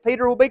telling that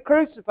Peter will be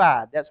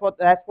crucified. That's what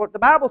the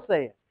Bible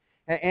says.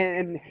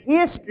 And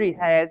history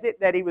has it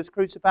that he was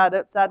crucified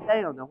upside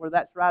down. Now, whether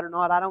that's right or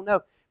not, I don't know.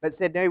 But it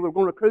said they were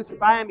going to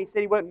crucify him. He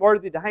said he wasn't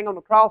worthy to hang on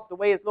the cross the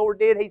way his Lord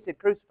did. He said,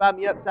 crucify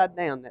me upside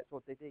down. That's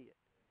what they did.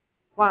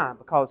 Why?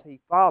 Because he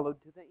followed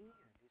to the end.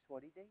 That's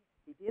what he did.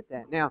 He did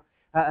that. Now,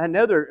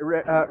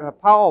 another,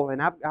 Paul,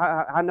 and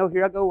I know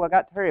here I go, I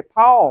got to hurry.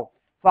 Paul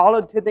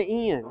followed to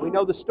the end. We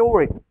know the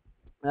story.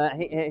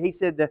 He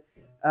said,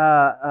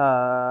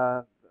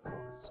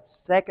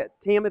 2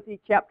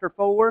 Timothy chapter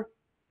 4,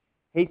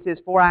 he says,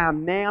 for I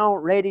am now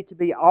ready to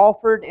be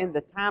offered, and the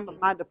time of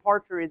my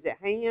departure is at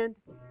hand.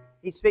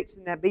 He's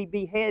fixing to be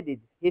beheaded.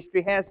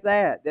 History has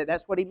that.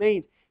 That's what he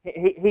means.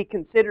 He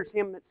considers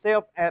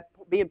himself as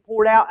being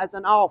poured out as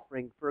an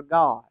offering for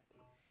God.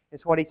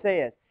 That's what he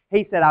says.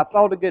 He said, I've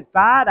fought a good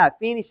fight. I've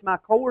finished my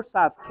course.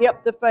 I've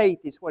kept the faith.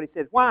 Is what he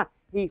says. Why?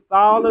 He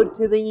followed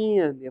to the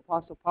end. The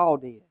Apostle Paul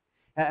did.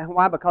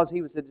 Why? Because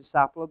he was a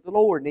disciple of the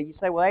Lord. Now you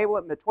say, well, they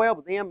wasn't the 12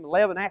 of them,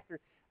 11 after.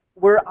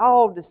 We're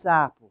all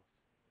disciples.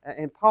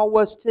 And Paul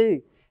was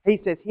too. He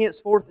says,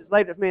 henceforth is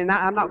later for me. And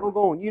I'm not going to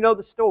go on. You know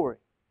the story.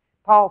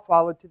 Paul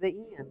followed to the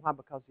end. Why?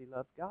 Because he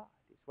loved God.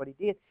 That's what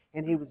he did.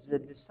 And he was a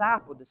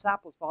disciple.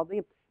 Disciples followed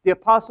him. The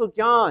Apostle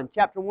John,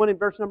 chapter 1 and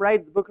verse number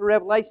 8 of the book of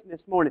Revelation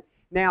this morning.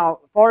 Now,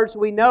 as far as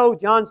we know,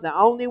 John's the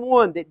only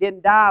one that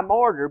didn't die a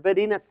martyr, but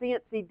in a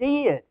sense he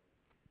did.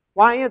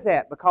 Why is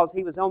that? Because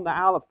he was on the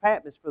Isle of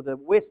Patmos for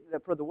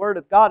the Word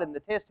of God and the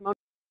testimony.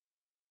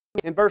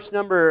 In verse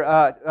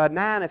number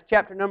 9 of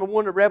chapter number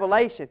 1 of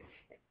Revelation,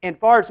 and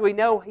far as we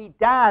know, he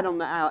died on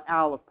the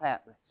Isle of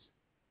Patmos.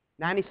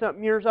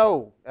 90-something years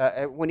old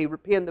when he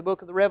penned the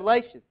book of the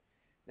Revelation.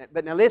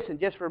 But now listen,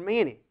 just for a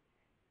minute.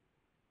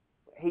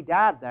 He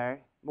died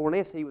there. More or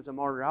less, he was a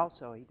martyr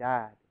also. He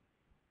died.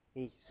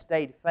 He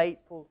stayed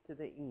faithful to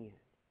the end.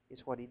 Is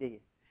what he did.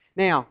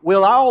 Now,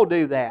 we'll all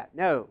do that.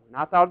 No. And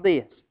I thought of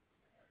this.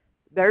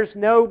 There's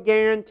no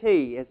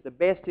guarantee, as the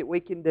best that we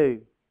can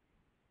do,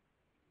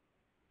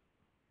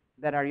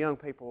 that our young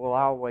people will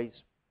always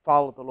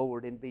follow the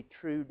Lord and be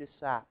true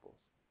disciples.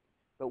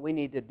 But we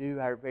need to do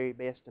our very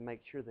best to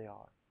make sure they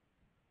are.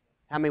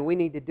 I mean, we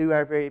need to do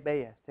our very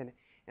best. And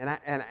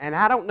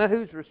I don't know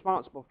who's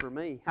responsible for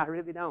me. I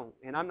really don't.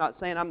 And I'm not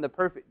saying I'm the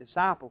perfect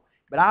disciple,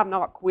 but I've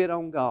not quit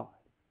on God.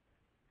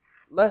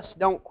 Let's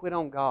don't quit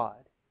on God.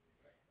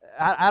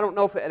 I don't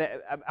know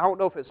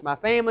if it's my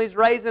family's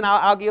raising.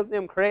 I'll give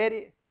them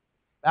credit.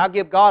 I'll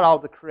give God all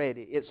the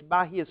credit. It's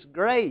by His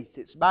grace.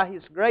 It's by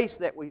His grace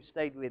that we've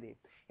stayed with Him,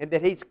 and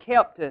that He's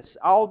kept us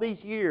all these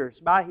years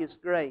by His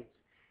grace.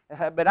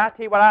 But I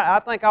tell you what, I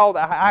think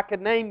I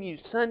could name you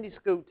Sunday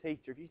school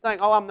teachers. You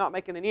think, oh, I'm not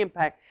making an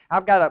impact.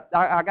 I got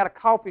a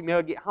coffee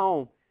mug at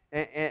home,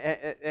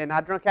 and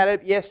I drank out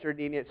of it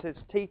yesterday, and it says,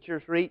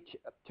 "Teachers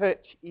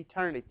touch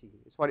eternity."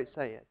 That's what it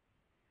says.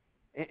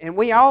 And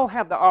we all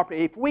have the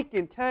opportunity. If we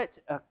can touch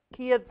a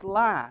kid's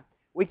life,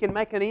 we can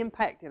make an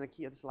impact in a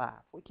kid's life.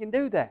 We can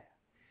do that.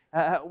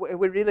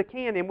 We really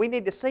can, and we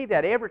need to see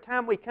that. Every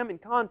time we come in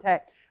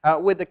contact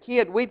with a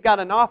kid, we've got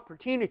an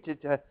opportunity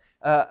to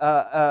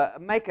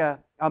make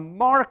a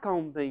mark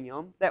on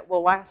them that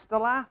will last a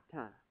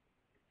lifetime.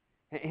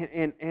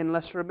 And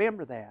let's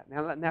remember that.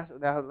 Now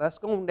let's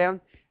go on down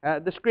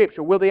the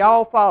Scripture. Will they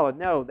all follow?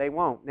 No, they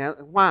won't. Now,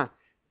 why?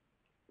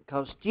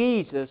 Because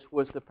Jesus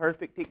was the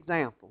perfect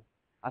example.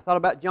 I thought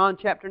about John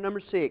chapter number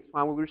 6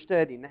 while we were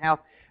studying, how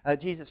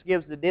Jesus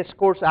gives the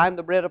discourse, "I am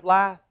the bread of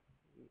life."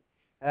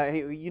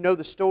 You know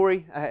the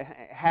story,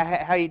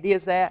 how He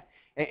did that.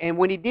 And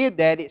when He did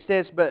that, it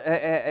says,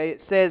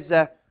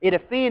 it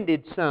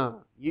offended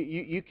some.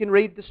 You can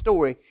read the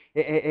story.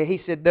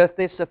 He said, "Doth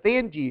this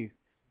offend you?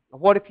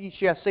 What if you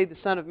shall see the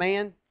Son of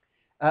Man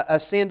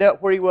ascend up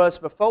where He was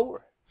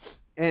before?"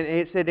 And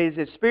it said, "It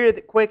is the Spirit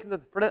that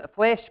quickeneth, the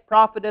flesh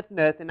profiteth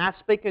nothing. I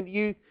speak unto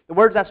you, the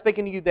words I speak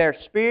unto you, they are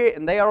spirit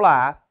and they are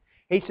life."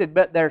 He said,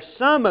 "But there are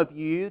some of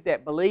you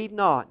that believe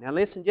not." Now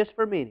listen just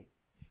for a minute.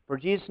 For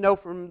Jesus knew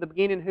from the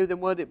beginning who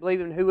them would that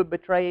believed and who would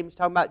betray Him. He's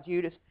talking about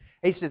Judas.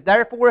 He says,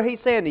 "Therefore He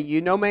said unto you,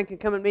 no man can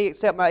come to me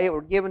except it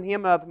were given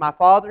him of my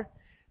Father."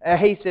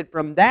 He said,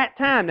 from that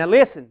time, now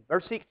listen,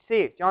 verse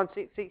 66, John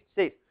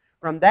 6:66.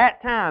 From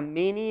that time,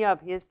 many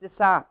of His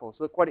disciples,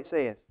 look what it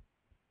says.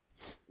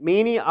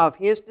 Many of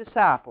His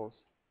disciples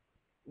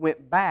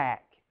went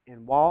back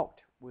and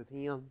walked with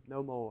Him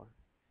no more.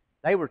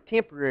 They were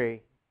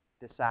temporary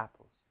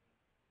disciples.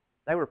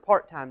 They were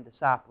part-time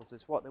disciples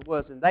is what they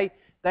was. And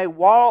they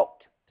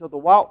walked till the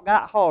walk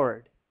got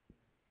hard.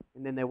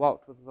 And then they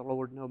walked with the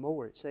Lord no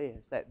more, it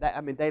says.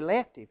 They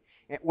left Him.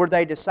 Were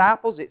they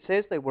disciples? It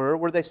says they were.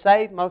 Were they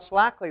saved? Most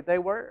likely they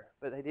were.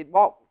 But they didn't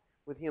walk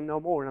with Him no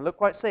more. Now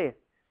look what it says.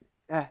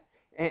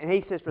 And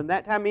He says, from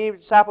that time many of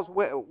His disciples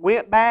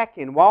went back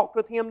and walked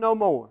with Him no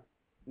more.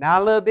 Now I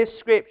love this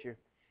Scripture.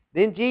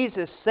 Then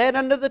Jesus said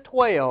unto the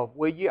 12,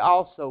 will you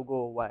also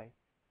go away?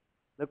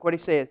 Look what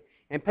He says.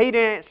 And Peter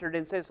answered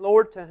and says,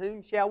 Lord, to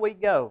whom shall we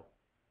go?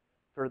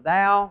 For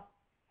Thou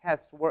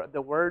hast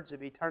the words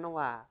of eternal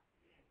life.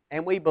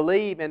 And we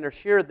believe and are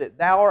sure that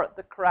Thou art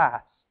the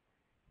Christ,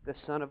 the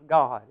Son of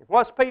God.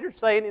 What's Peter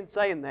saying in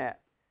saying that?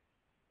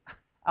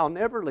 I'll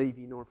never leave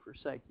you nor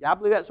forsake you. I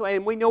believe that's the way,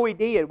 and we know he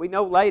did. We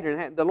know later,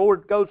 and the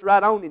Lord goes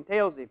right on and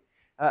tells him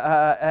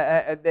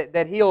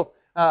that He'll,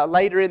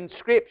 later in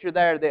Scripture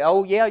there, that,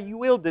 oh yeah, you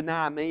will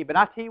deny me. But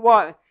I tell you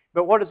what,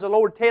 but what does the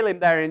Lord tell him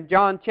there in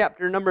Luke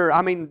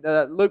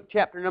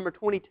chapter number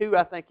 22,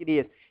 I think it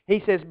is.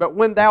 He says, but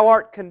when thou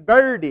art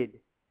converted,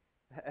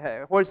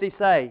 what does He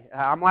say?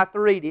 I'm going to have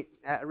to read it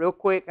real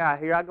quick.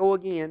 Here I go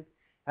again.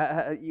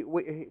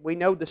 We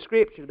know the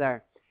Scripture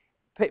there.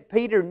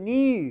 Peter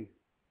knew.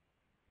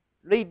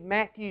 Read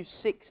Matthew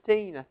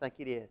 16, I think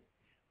it is,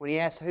 when He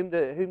asked, whom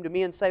do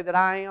men say that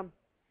I am?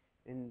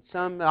 And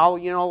some,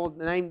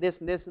 name this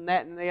and this and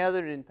that and the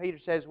other. And Peter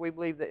says, we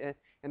believe that,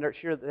 and are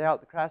sure that Thou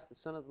art the Christ, the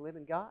Son of the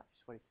living God.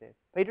 That's what he said.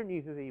 Peter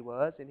knew who he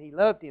was, and he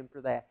loved Him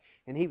for that.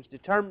 And he was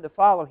determined to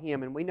follow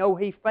Him. And we know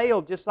he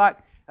failed just like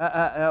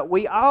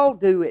we all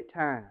do at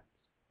times.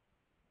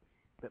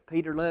 But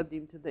Peter loved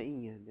him to the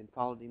end and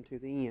followed him to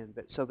the end.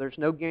 But so there's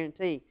no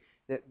guarantee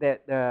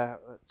that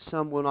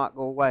some will not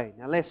go away.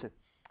 Now listen,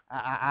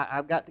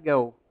 I've got to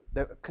go.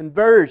 The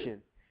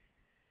conversion.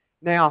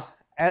 Now,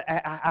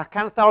 I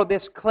kind of thought of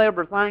this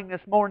clever thing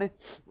this morning,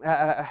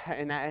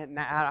 and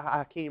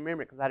I can't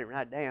remember it because I didn't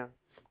write it down.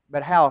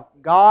 But how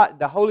God,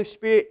 the Holy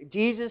Spirit,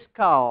 Jesus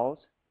calls,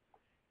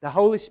 the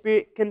Holy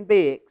Spirit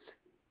convicts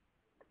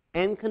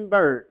and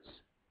converts.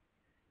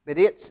 But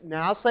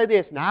now I'll say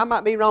this, now I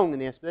might be wrong in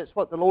this, but it's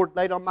what the Lord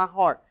laid on my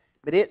heart.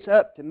 But it's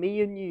up to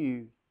me and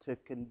you to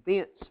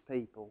convince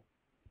people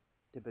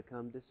to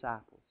become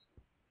disciples.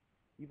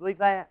 You believe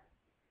that?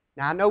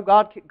 Now I know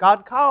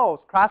God calls,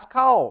 Christ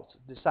calls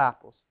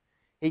disciples.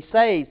 He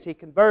saves, He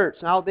converts,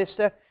 and all this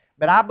stuff.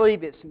 But I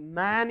believe it's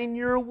mine and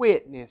your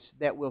witness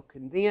that will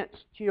convince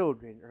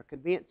children or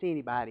convince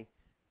anybody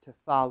to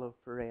follow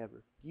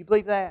forever. Do you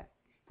believe that?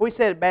 If we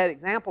set a bad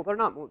example, they're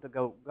not going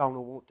to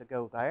want to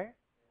go there.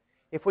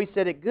 If we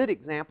set a good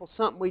example,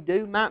 something we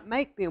do might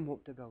make them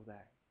want to go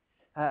there.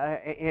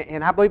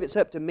 And I believe it's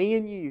up to me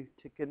and you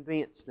to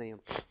convince them.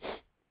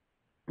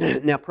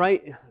 Now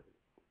pray.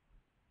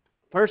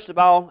 First of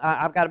all,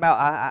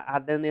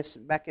 I've done this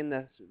back in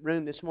the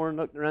room this morning,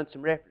 looked and run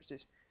some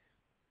references.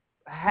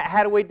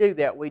 How do we do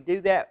that? We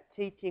do that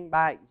teaching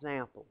by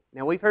example.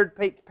 Now we've heard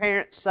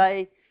parents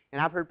say,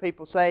 and I've heard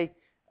people say,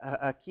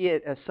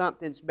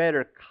 something's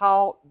better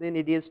caught than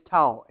it is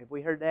taught. Have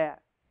we heard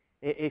that?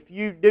 If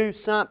you do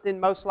something,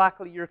 most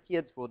likely your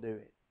kids will do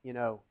it. You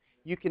know,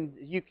 you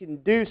can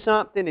do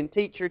something and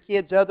teach your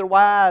kids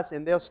otherwise,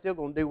 and they're still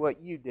going to do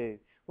what you do.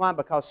 Why?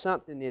 Because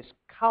something is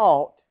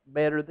caught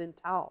better than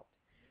taught.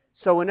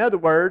 So in other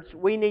words,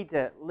 we need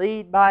to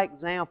lead by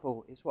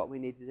example is what we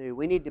need to do.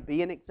 We need to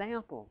be an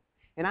example.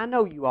 And I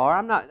know you are.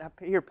 I'm not up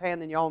here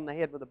pounding you on the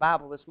head with the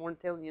Bible this morning,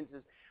 telling you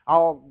it's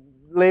all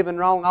living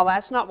wrong, all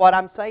that. That's not what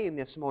I'm saying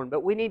this morning.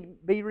 But we need to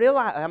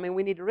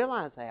we need to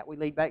realize that. We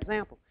lead by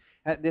example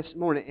this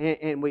morning,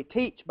 and we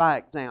teach by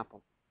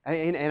example.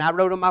 And I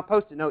wrote on my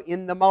Post-it note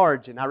in the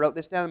margin. I wrote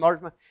this down in the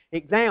margin.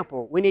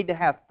 Example, we need to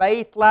have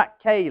faith like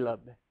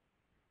Caleb.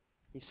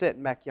 He's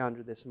sitting back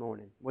yonder this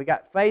morning. We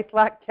got faith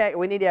like Caleb.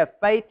 We need to have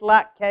faith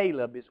like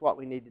Caleb is what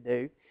we need to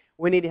do.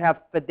 We need to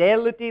have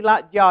fidelity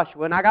like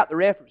Joshua. And I got the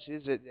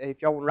references.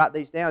 If y'all want to write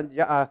these down,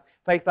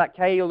 faith like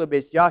Caleb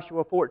is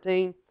Joshua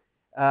 14,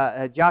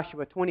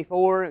 Joshua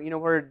 24,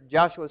 where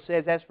Joshua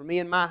says, as for me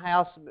and my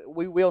house,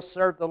 we will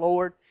serve the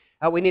Lord.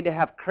 We need to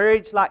have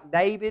courage like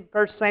David,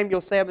 1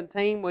 Samuel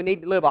 17. We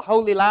need to live a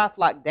holy life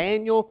like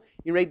Daniel.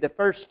 You read the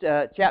first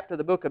chapter of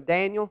the book of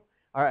Daniel,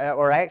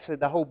 or actually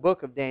the whole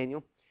book of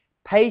Daniel.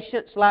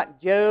 Patience like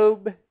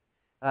Job,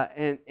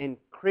 and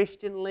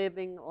Christian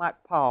living like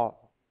Paul.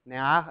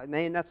 Now,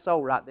 that's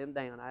so write them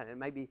down.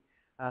 Maybe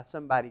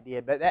somebody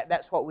did, but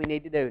that's what we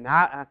need to do.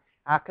 Now,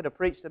 I could have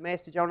preached a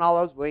message on all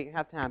those, but we ain't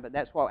have time. But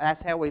that's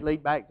how we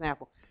lead by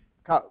example.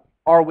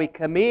 Are we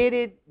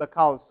committed?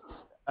 Because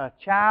a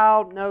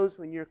child knows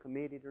when you're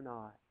committed or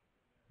not.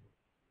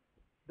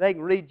 They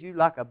can read you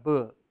like a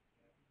book.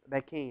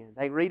 They can.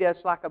 They read us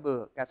like a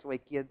book. That's the way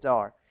kids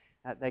are.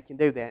 They can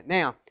do that.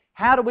 Now,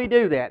 how do we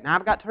do that? Now,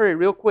 I've got to hurry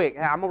real quick.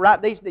 I'm going to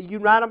write these. You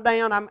write them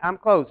down. I'm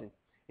closing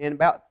in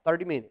about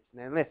 30 minutes.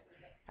 Now,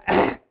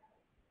 listen.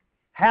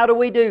 How do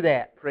we do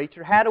that,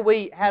 preacher? How do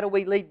we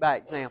lead by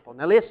example?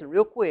 Now, listen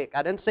real quick.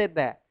 I done said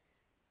that.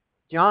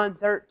 John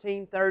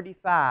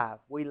 13:35.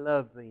 We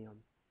love them.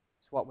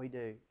 That's what we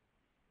do.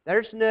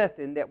 There's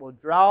nothing that will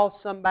draw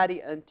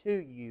somebody unto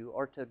you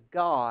or to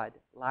God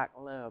like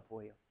love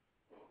will.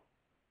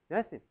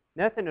 Nothing.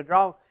 Nothing to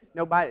draw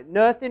nobody.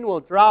 Nothing will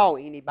draw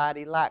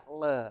anybody like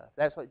love.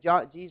 That's what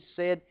Jesus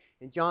said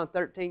in John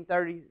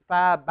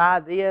 13:35. By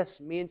this,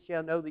 men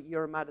shall know that you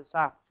are my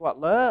disciples. What?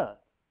 Love.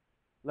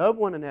 Love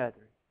one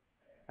another.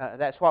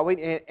 That's what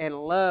we and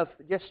love.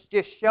 Just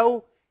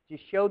show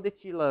that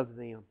you love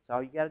them. That's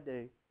all you got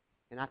to do.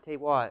 And I tell you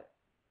what,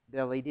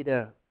 they'll eat it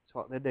up. That's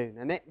what they'll do.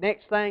 Now,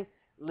 next thing,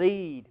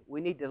 lead.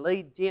 We need to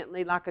lead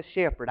gently like a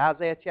shepherd.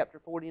 Isaiah chapter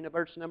 40 and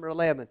verse number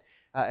 11.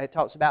 It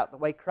talks about the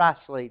way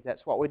Christ leads.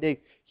 That's what we do.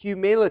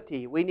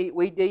 Humility. We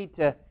need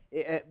to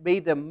be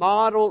the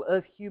model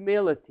of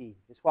humility.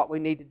 Is what we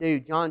need to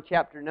do.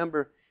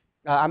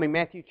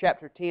 Matthew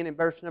chapter 10 and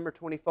verse number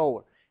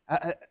 24.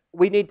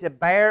 We need to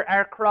bear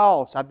our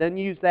cross. I've done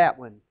use that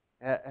one.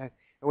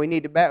 We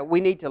need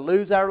to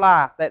lose our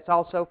life. That's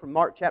also from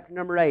Mark chapter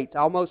number 8. It's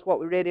almost what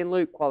we read in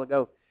Luke a while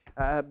ago.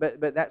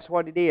 But that's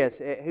what it is.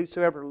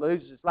 Whosoever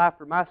loses his life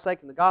for my sake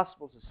and the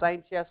gospel, the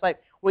same shall save.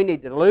 We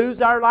need to lose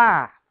our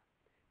life.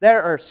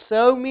 There are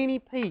so many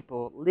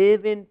people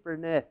living for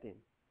nothing.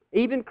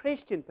 Even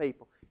Christian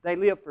people. They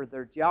live for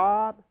their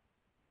job.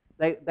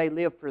 They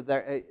live for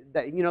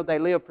they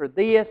live for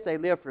this. They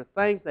live for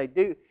things. They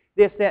do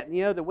this, that, and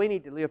the other. We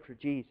need to live for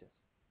Jesus.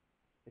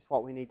 It's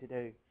what we need to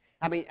do.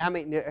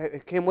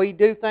 Can we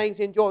do things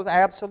in joy?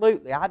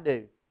 Absolutely, I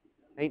do.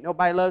 Ain't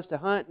nobody loves to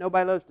hunt.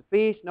 Nobody loves to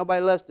fish.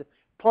 Nobody loves to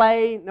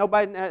play.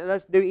 Nobody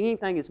loves to do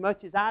anything as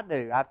much as I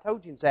do. I've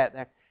told you that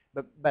there.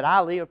 But I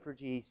live for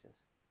Jesus.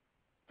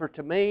 For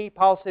to me,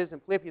 Paul says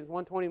in Philippians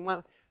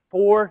 1:21,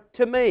 for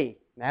to me.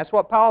 And that's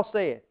what Paul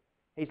said.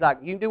 He's like,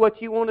 you can do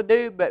what you want to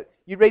do, but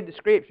you read the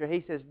Scripture.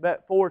 He says,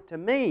 but for to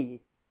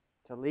me,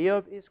 to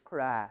live is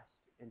Christ,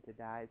 and to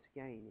die is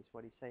gain, is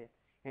what he said.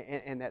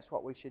 And that's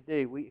what we should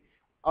do.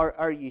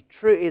 Are you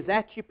true? Is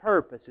that your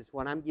purpose, is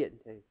what I'm getting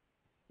to.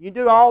 You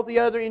do all the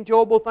other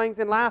enjoyable things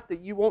in life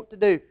that you want to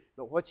do,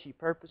 but what's your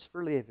purpose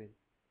for living?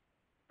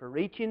 For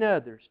reaching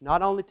others,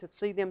 not only to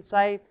see them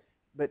saved,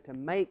 but to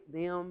make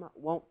them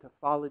want to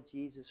follow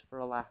Jesus for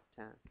a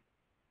lifetime.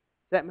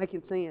 Is that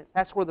making sense?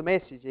 That's where the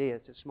message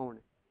is this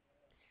morning.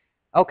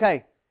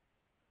 Okay,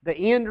 the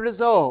end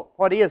result,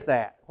 what is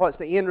that? What's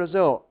the end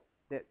result?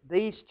 That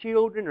these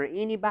children or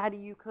anybody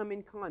you come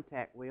in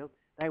contact with,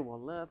 they will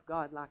love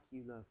God like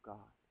you love God.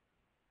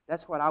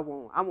 That's what I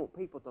want. I want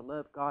people to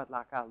love God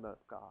like I love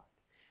God.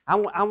 I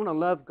want to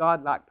love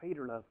God like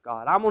Peter loved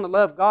God. I want to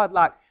love God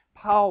like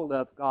Paul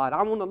loved God.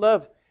 I want to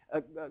love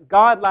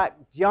God like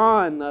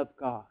John loved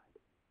God.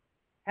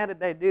 How did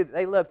they do that?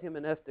 They loved Him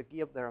enough to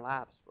give their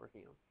lives for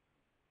Him.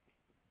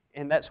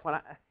 And that's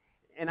what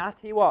and I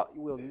tell you what,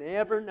 we'll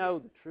never know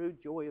the true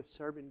joy of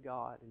serving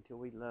God until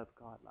we love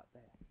God like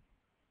that.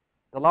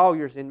 The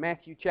lawyers in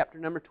Matthew chapter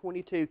number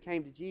 22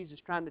 came to Jesus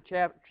trying to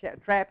trap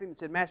Him and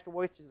said, Master,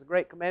 which is the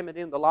great commandment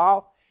in the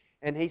law?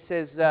 And He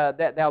says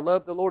that thou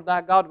love the Lord thy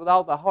God with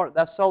all thy heart,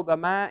 thy soul, thy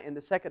mind, and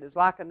the second is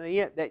like unto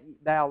it, that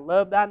thou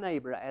love thy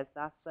neighbor as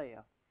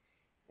thyself.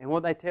 And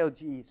what they tell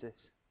Jesus,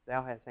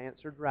 thou hast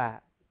answered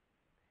right.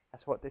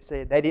 That's what they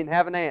said. They didn't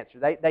have an answer.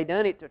 They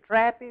done it to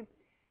trap Him,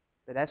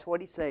 but that's what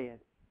He said.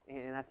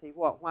 And I tell you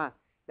what, why?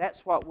 That's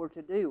what we're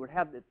to do. We're to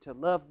have to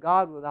love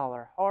God with all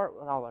our heart,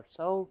 with all our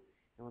soul,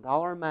 and with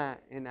all our might.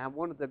 And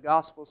one of the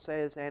Gospels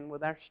says, and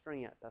with our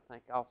strength, I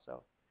think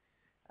also.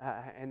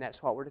 And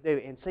that's what we're to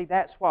do. And see,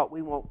 that's what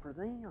we want for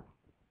them.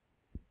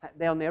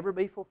 They'll never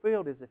be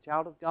fulfilled as a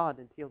child of God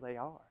until they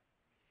are.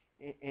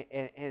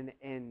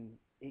 And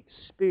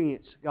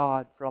experience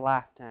God for a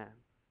lifetime.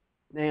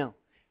 Now,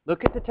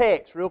 look at the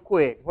text real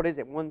quick. What is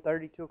it,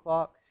 1:30, 2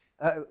 o'clock?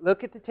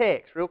 Look at the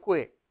text real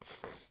quick.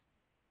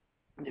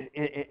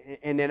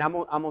 And then I'm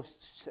going to...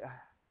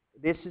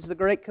 This is the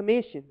Great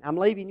Commission. I'm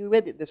leaving you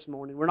with it this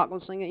morning. We're not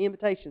going to sing an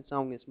invitation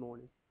song this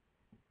morning.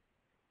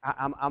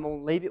 I'm going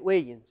to leave it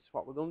with you. That's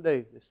what we're going to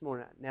do this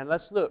morning. Now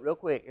let's look real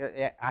quick.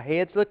 Our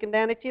head's looking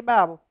down at your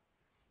Bible.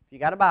 If you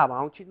got a Bible,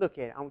 I want you to look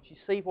at it. I want you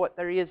to see what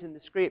there is in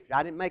the Scripture.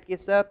 I didn't make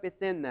this up.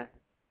 It's in there.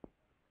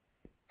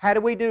 How do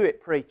we do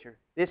it, preacher?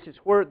 This is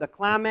where the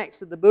climax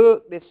of the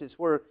book, this is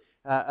where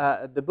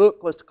the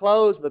book was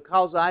closed,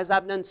 because as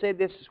I've done said,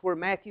 this is where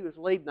Matthew was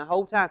leading the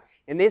whole time.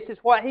 And this is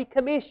what he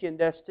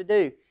commissioned us to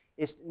do.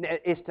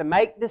 Is to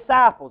make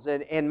disciples.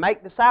 And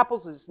make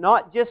disciples is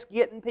not just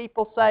getting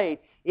people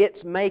saved.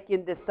 It's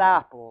making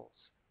disciples.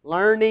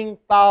 Learning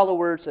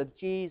followers of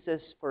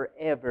Jesus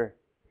forever.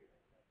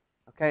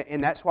 Okay,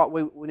 and that's what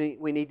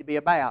we need to be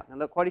about. Now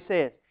look what he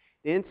says.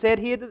 Then said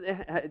he,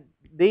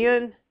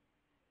 then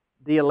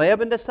the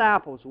 11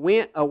 disciples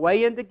went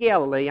away into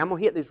Galilee. I'm going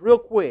to hit this real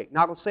quick.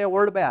 Not going to say a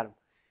word about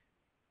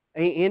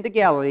them. Into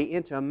Galilee,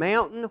 into a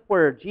mountain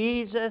where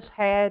Jesus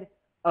had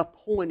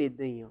appointed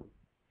them.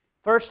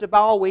 First of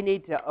all, we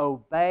need to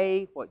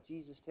obey what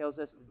Jesus tells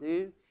us to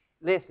do.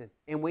 Listen,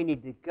 and we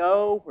need to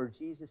go where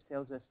Jesus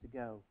tells us to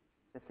go.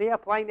 Now, see how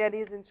plain that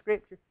is in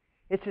Scripture?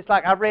 It's just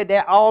like I've read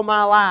that all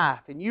my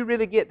life, and you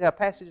really get to a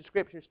passage of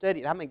Scripture and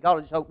study it. I mean, God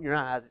will just open your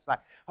eyes. It's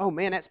like, oh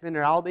man, that's been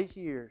there all these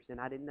years, and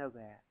I didn't know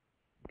that.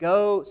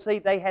 Go, see,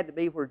 they had to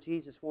be where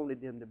Jesus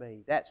wanted them to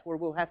be. That's where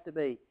we'll have to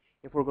be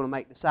if we're going to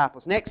make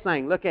disciples. Next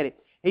thing, look at it.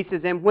 He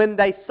says, and when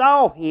they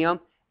saw Him,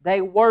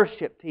 they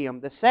worshipped Him.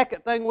 The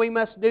second thing we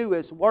must do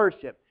is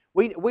worship.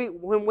 When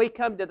we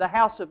come to the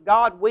house of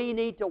God, we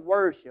need to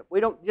worship. We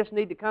don't just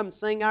need to come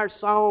sing our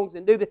songs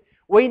and do this.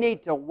 We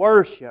need to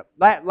worship.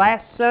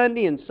 Last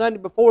Sunday and Sunday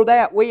before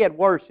that, we had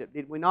worship,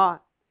 did we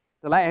not?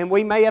 And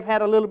we may have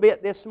had a little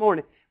bit this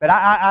morning. But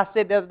I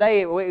said the other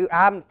day,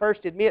 I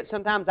first admit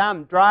sometimes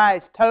I'm dry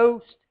as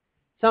toast.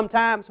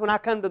 Sometimes when I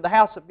come to the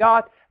house of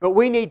God, but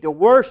we need to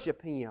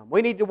worship Him.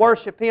 We need to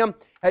worship Him.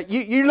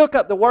 You look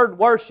up the word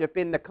worship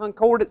in the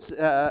concordance,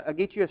 I'll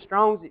get you a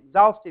Strong's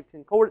exhaustive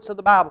concordance of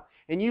the Bible,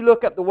 and you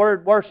look up the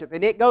word worship,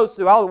 and it goes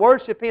through all.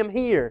 Worship Him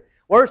here,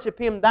 worship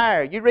Him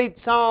there. You read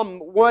Psalm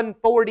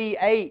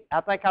 148,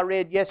 I think I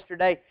read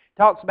yesterday,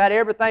 talks about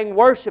everything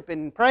worshiping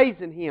and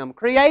praising Him.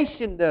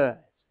 Creation does.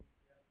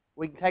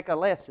 We can take a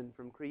lesson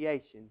from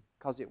creation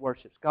because it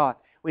worships God.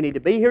 We need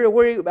to be here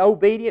where He's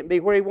obedient, be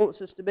where He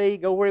wants us to be,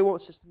 go where He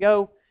wants us to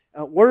go,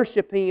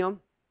 worship Him.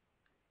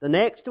 The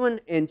next one,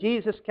 and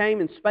Jesus came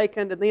and spake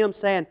unto them,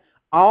 saying,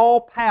 all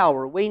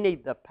power, we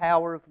need the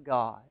power of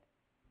God.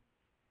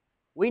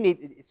 We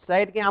need,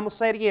 say it again, I'm going to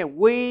say it again,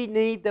 we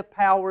need the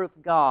power of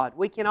God.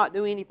 We cannot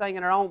do anything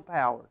in our own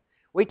power.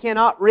 We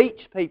cannot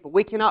reach people.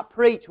 We cannot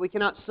preach. We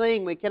cannot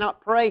sing. We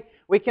cannot pray.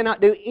 We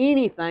cannot do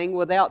anything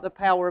without the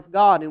power of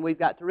God, and we've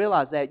got to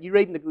realize that. You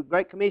read in the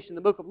Great Commission, the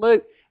book of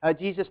Luke,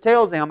 Jesus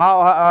tells them,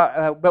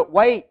 but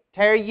wait,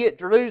 tarry ye at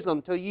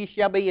Jerusalem till ye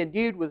shall be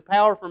endued with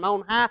power from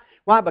on high.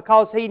 Why?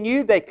 Because He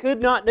knew they could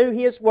not do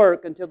His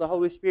work until the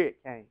Holy Spirit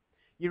came.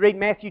 You read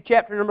Matthew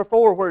chapter number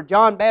 4 where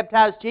John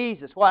baptized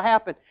Jesus. What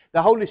happened?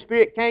 The Holy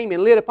Spirit came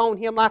and lit upon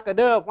him like a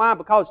dove. Why?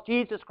 Because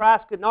Jesus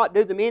Christ could not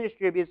do the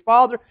ministry of His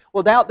Father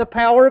without the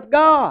power of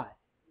God.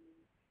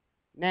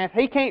 Now, if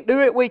He can't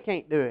do it, we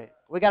can't do it.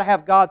 We got to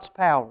have God's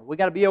power. We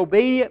got to be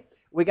obedient.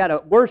 We got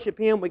to worship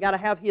Him. We got to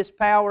have His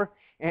power.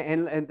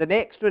 And the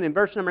next one, in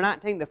verse number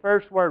 19, the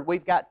first word,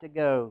 we've got to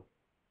go.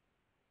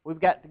 We've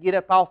got to get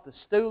up off the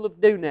stool of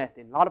do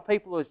nothing. A lot of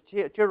people, as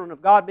children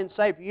of God, been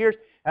saved for years,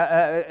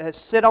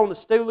 sit on the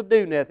stool of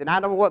do nothing. I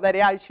don't know what that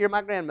is. I used to hear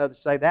my grandmother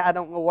say that. I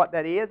don't know what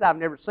that is. I've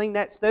never seen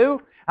that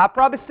stool. I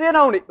probably sit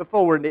on it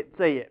before and didn't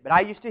see it. But I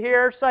used to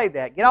hear her say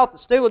that. Get off the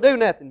stool of do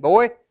nothing,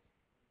 boy.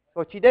 That's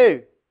what you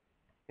do.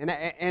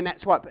 And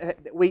that's what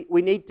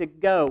we need to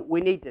go.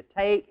 We need to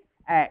take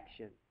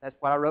action. That's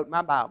what I wrote in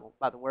my Bible,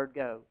 by the word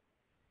go.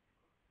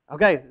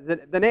 Okay,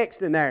 the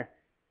next in there.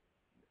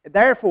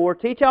 Therefore,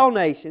 teach all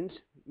nations,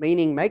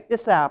 meaning make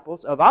disciples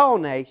of all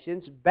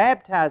nations,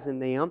 baptizing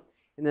them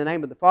in the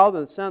name of the Father,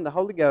 and the Son, and the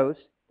Holy Ghost,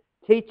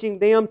 teaching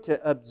them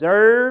to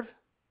observe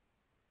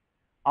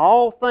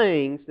all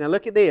things. Now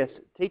look at this.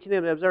 Teaching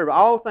them to observe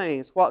all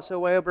things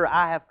whatsoever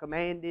I have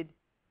commanded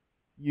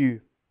you.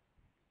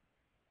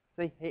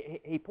 See,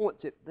 he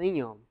points at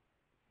them.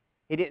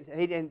 He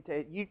didn't.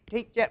 You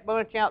teach that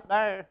bunch out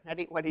there. That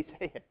ain't what he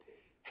said.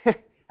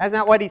 That's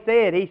not what he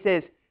said. He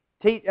says,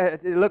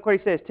 look what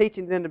he says,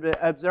 teaching them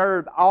to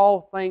observe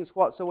all things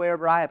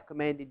whatsoever I have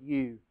commanded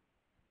you.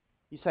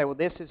 You say, well,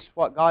 this is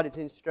what God has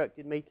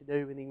instructed me to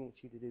do, and He wants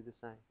you to do the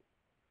same.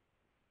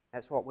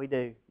 That's what we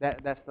do.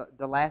 That's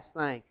the last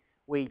thing.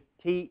 We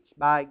teach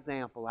by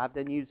example. I've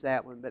done use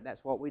that one, but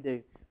that's what we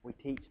do. We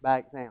teach by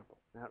example.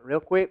 Now, real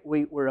quick,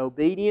 we're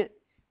obedient.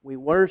 We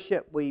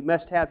worship. We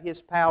must have His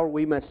power.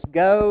 We must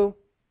go,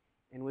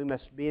 and we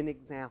must be an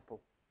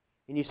example.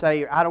 And you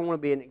say, I don't want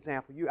to be an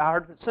example. I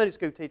heard a Sunday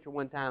school teacher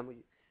one time. He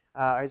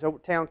was over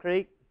at Town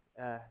Creek.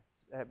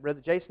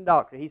 Brother Jason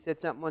Doctor. He said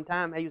something one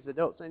time. He was an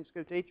adult Sunday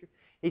school teacher.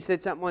 He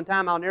said something one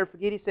time I'll never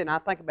forget. He said, and I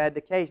think about it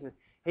occasionally.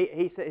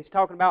 He said, he's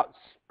talking about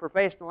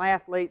professional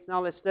athletes and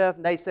all this stuff,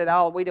 and they said,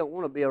 oh, we don't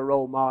want to be a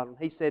role model.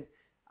 He said,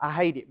 I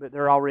hate it, but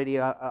they're already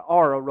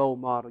are a role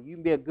model. You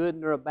can be a good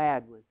one or a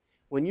bad one.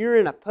 When you're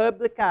in a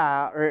public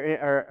eye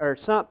or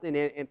something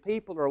and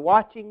people are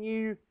watching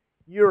you,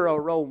 you're a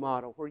role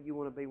model, whether you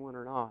want to be one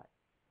or not.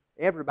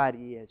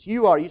 Everybody is.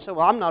 You are. You say,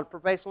 well, I'm not a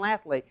professional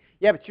athlete.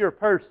 Yeah, but you're a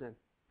person.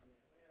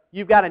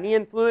 You've got an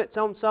influence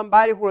on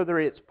somebody, whether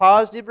it's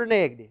positive or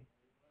negative.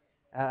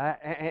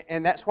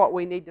 And that's what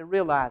we need to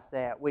realize,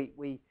 that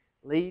we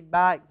lead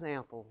by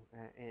example,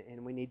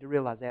 and we need to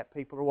realize that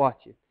people are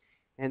watching.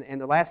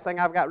 And the last thing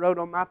I've got wrote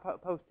on my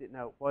Post-it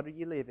note, what are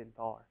you living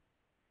for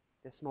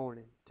this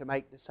morning? To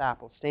make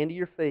disciples. Stand to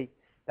your feet.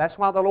 That's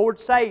why the Lord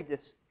saved us.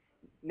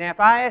 Now,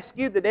 if I ask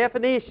you the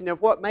definition of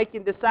what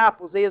making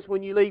disciples is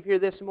when you leave here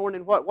this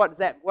morning, what does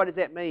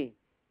that mean?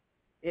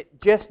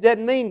 It just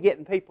doesn't mean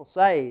getting people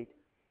saved.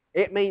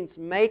 It means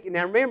making,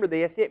 now remember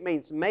this, it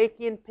means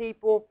making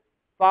people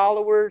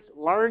followers,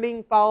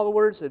 learning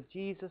followers of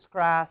Jesus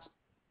Christ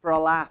for a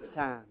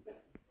lifetime.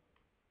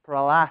 For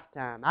a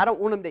lifetime. I don't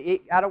want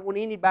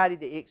anybody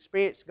to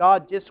experience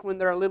God just when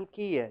they're a little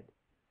kid.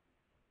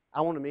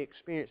 I want them to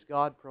experience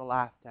God for a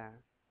lifetime.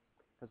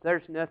 Because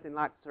there's nothing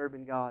like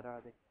serving God, are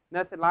there?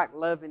 Nothing like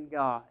loving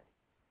God.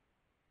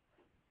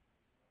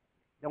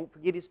 Don't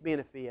forget His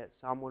benefits.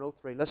 Psalm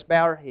 103. Let's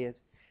bow our heads.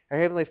 Our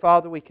Heavenly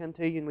Father, we come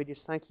to You and we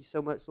just thank You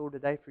so much, Lord,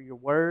 today for Your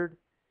Word.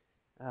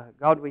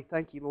 God, we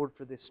thank You, Lord,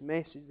 for this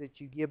message that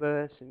You give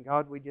us. And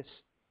God, we just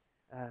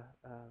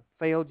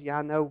failed You,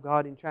 I know,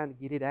 God, in trying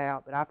to get it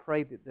out. But I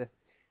pray that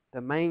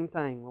the main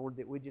thing, Lord,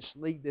 that we just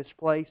leave this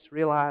place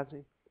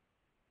realizing,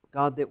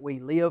 God, that we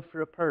live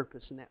for a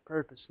purpose. And that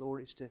purpose,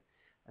 Lord, is to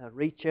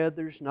reach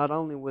others, not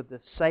only with the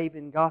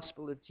saving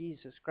gospel of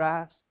Jesus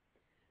Christ,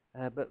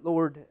 but,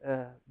 Lord,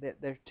 that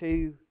they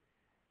too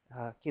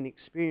can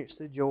experience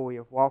the joy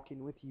of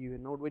walking with You.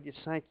 And, Lord, we just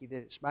thank You that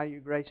it's by Your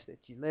grace that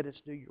You let us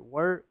do Your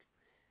work.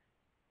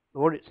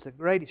 Lord, it's the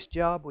greatest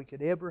job we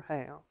could ever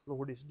have,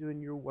 Lord, is doing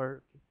Your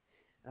work.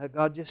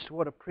 God, just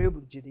what a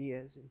privilege it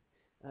is.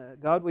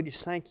 And God, we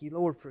just thank You,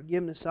 Lord, for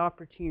giving us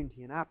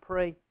opportunity. And I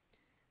pray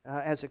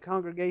as a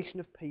congregation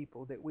of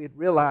people that we'd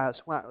realize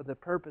the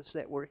purpose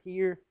that we're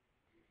here,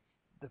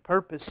 the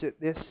purpose that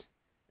this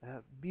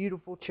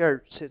beautiful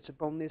church sits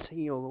upon this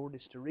hill, Lord,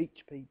 is to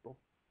reach people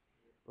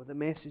with the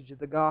message of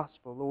the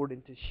gospel, Lord,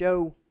 and to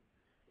show,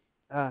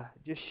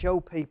 just show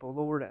people,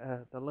 Lord,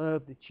 the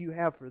love that You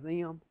have for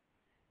them.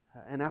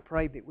 And I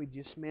pray that we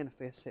just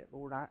manifest that,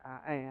 Lord, I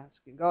ask.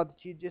 And God,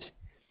 that You just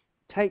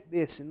take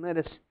this and let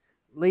us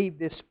leave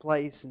this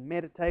place and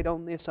meditate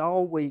on this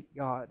all week,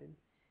 God. And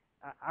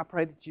I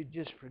pray that You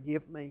just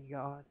forgive me,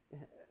 God,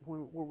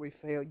 where we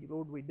fail You,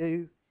 Lord, we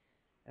do.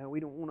 We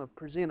don't want to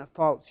present a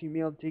false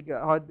humility,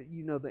 God, but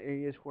You know the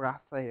areas where I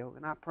fail.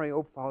 And I pray,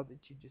 oh Father, that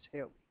You just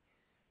help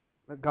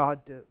me,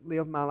 God, to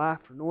live my life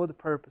for no other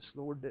purpose,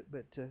 Lord,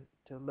 but to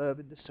love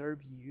and to serve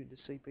You and to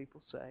see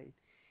people saved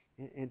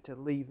and to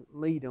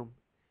lead them,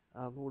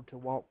 Lord, to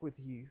walk with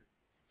You.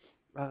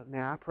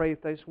 Now, I pray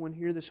if there's one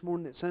here this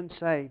morning that's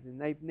unsaved and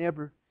they've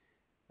never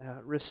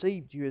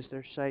received You as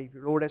their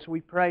Savior, Lord, as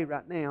we pray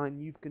right now and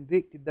You've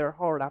convicted their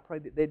heart, I pray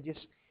that they'd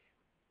just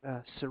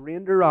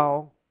surrender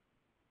all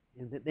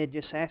and that they'd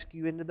just ask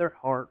You into their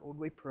heart. Lord,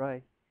 we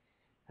pray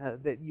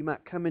that You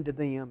might come into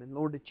them, and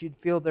Lord, that You'd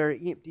fill their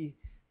empty,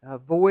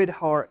 void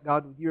heart,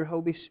 God, with Your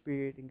Holy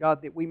Spirit, and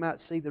God, that we might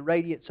see the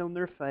radiance on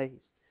their face.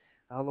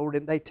 Lord,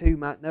 and they too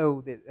might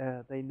know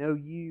that they know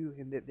You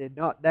and that they'd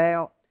not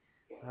doubt,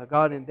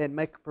 God, and then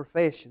make a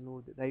profession,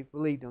 Lord, that they've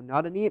believed on.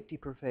 Not an empty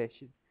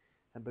profession,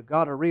 but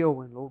God, a real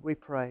one, Lord, we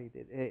pray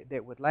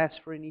that would last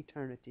for an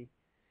eternity,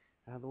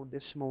 Lord,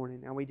 this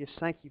morning. And we just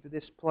thank You for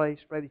this place.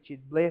 Pray that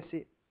You'd bless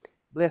it.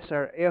 Bless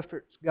our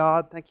efforts,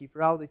 God. Thank You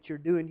for all that You're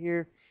doing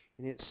here.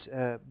 And it's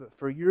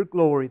for Your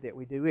glory that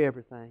we do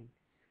everything.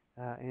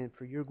 And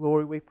for Your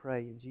glory we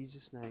pray in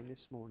Jesus' name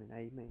this morning.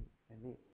 Amen. Amen.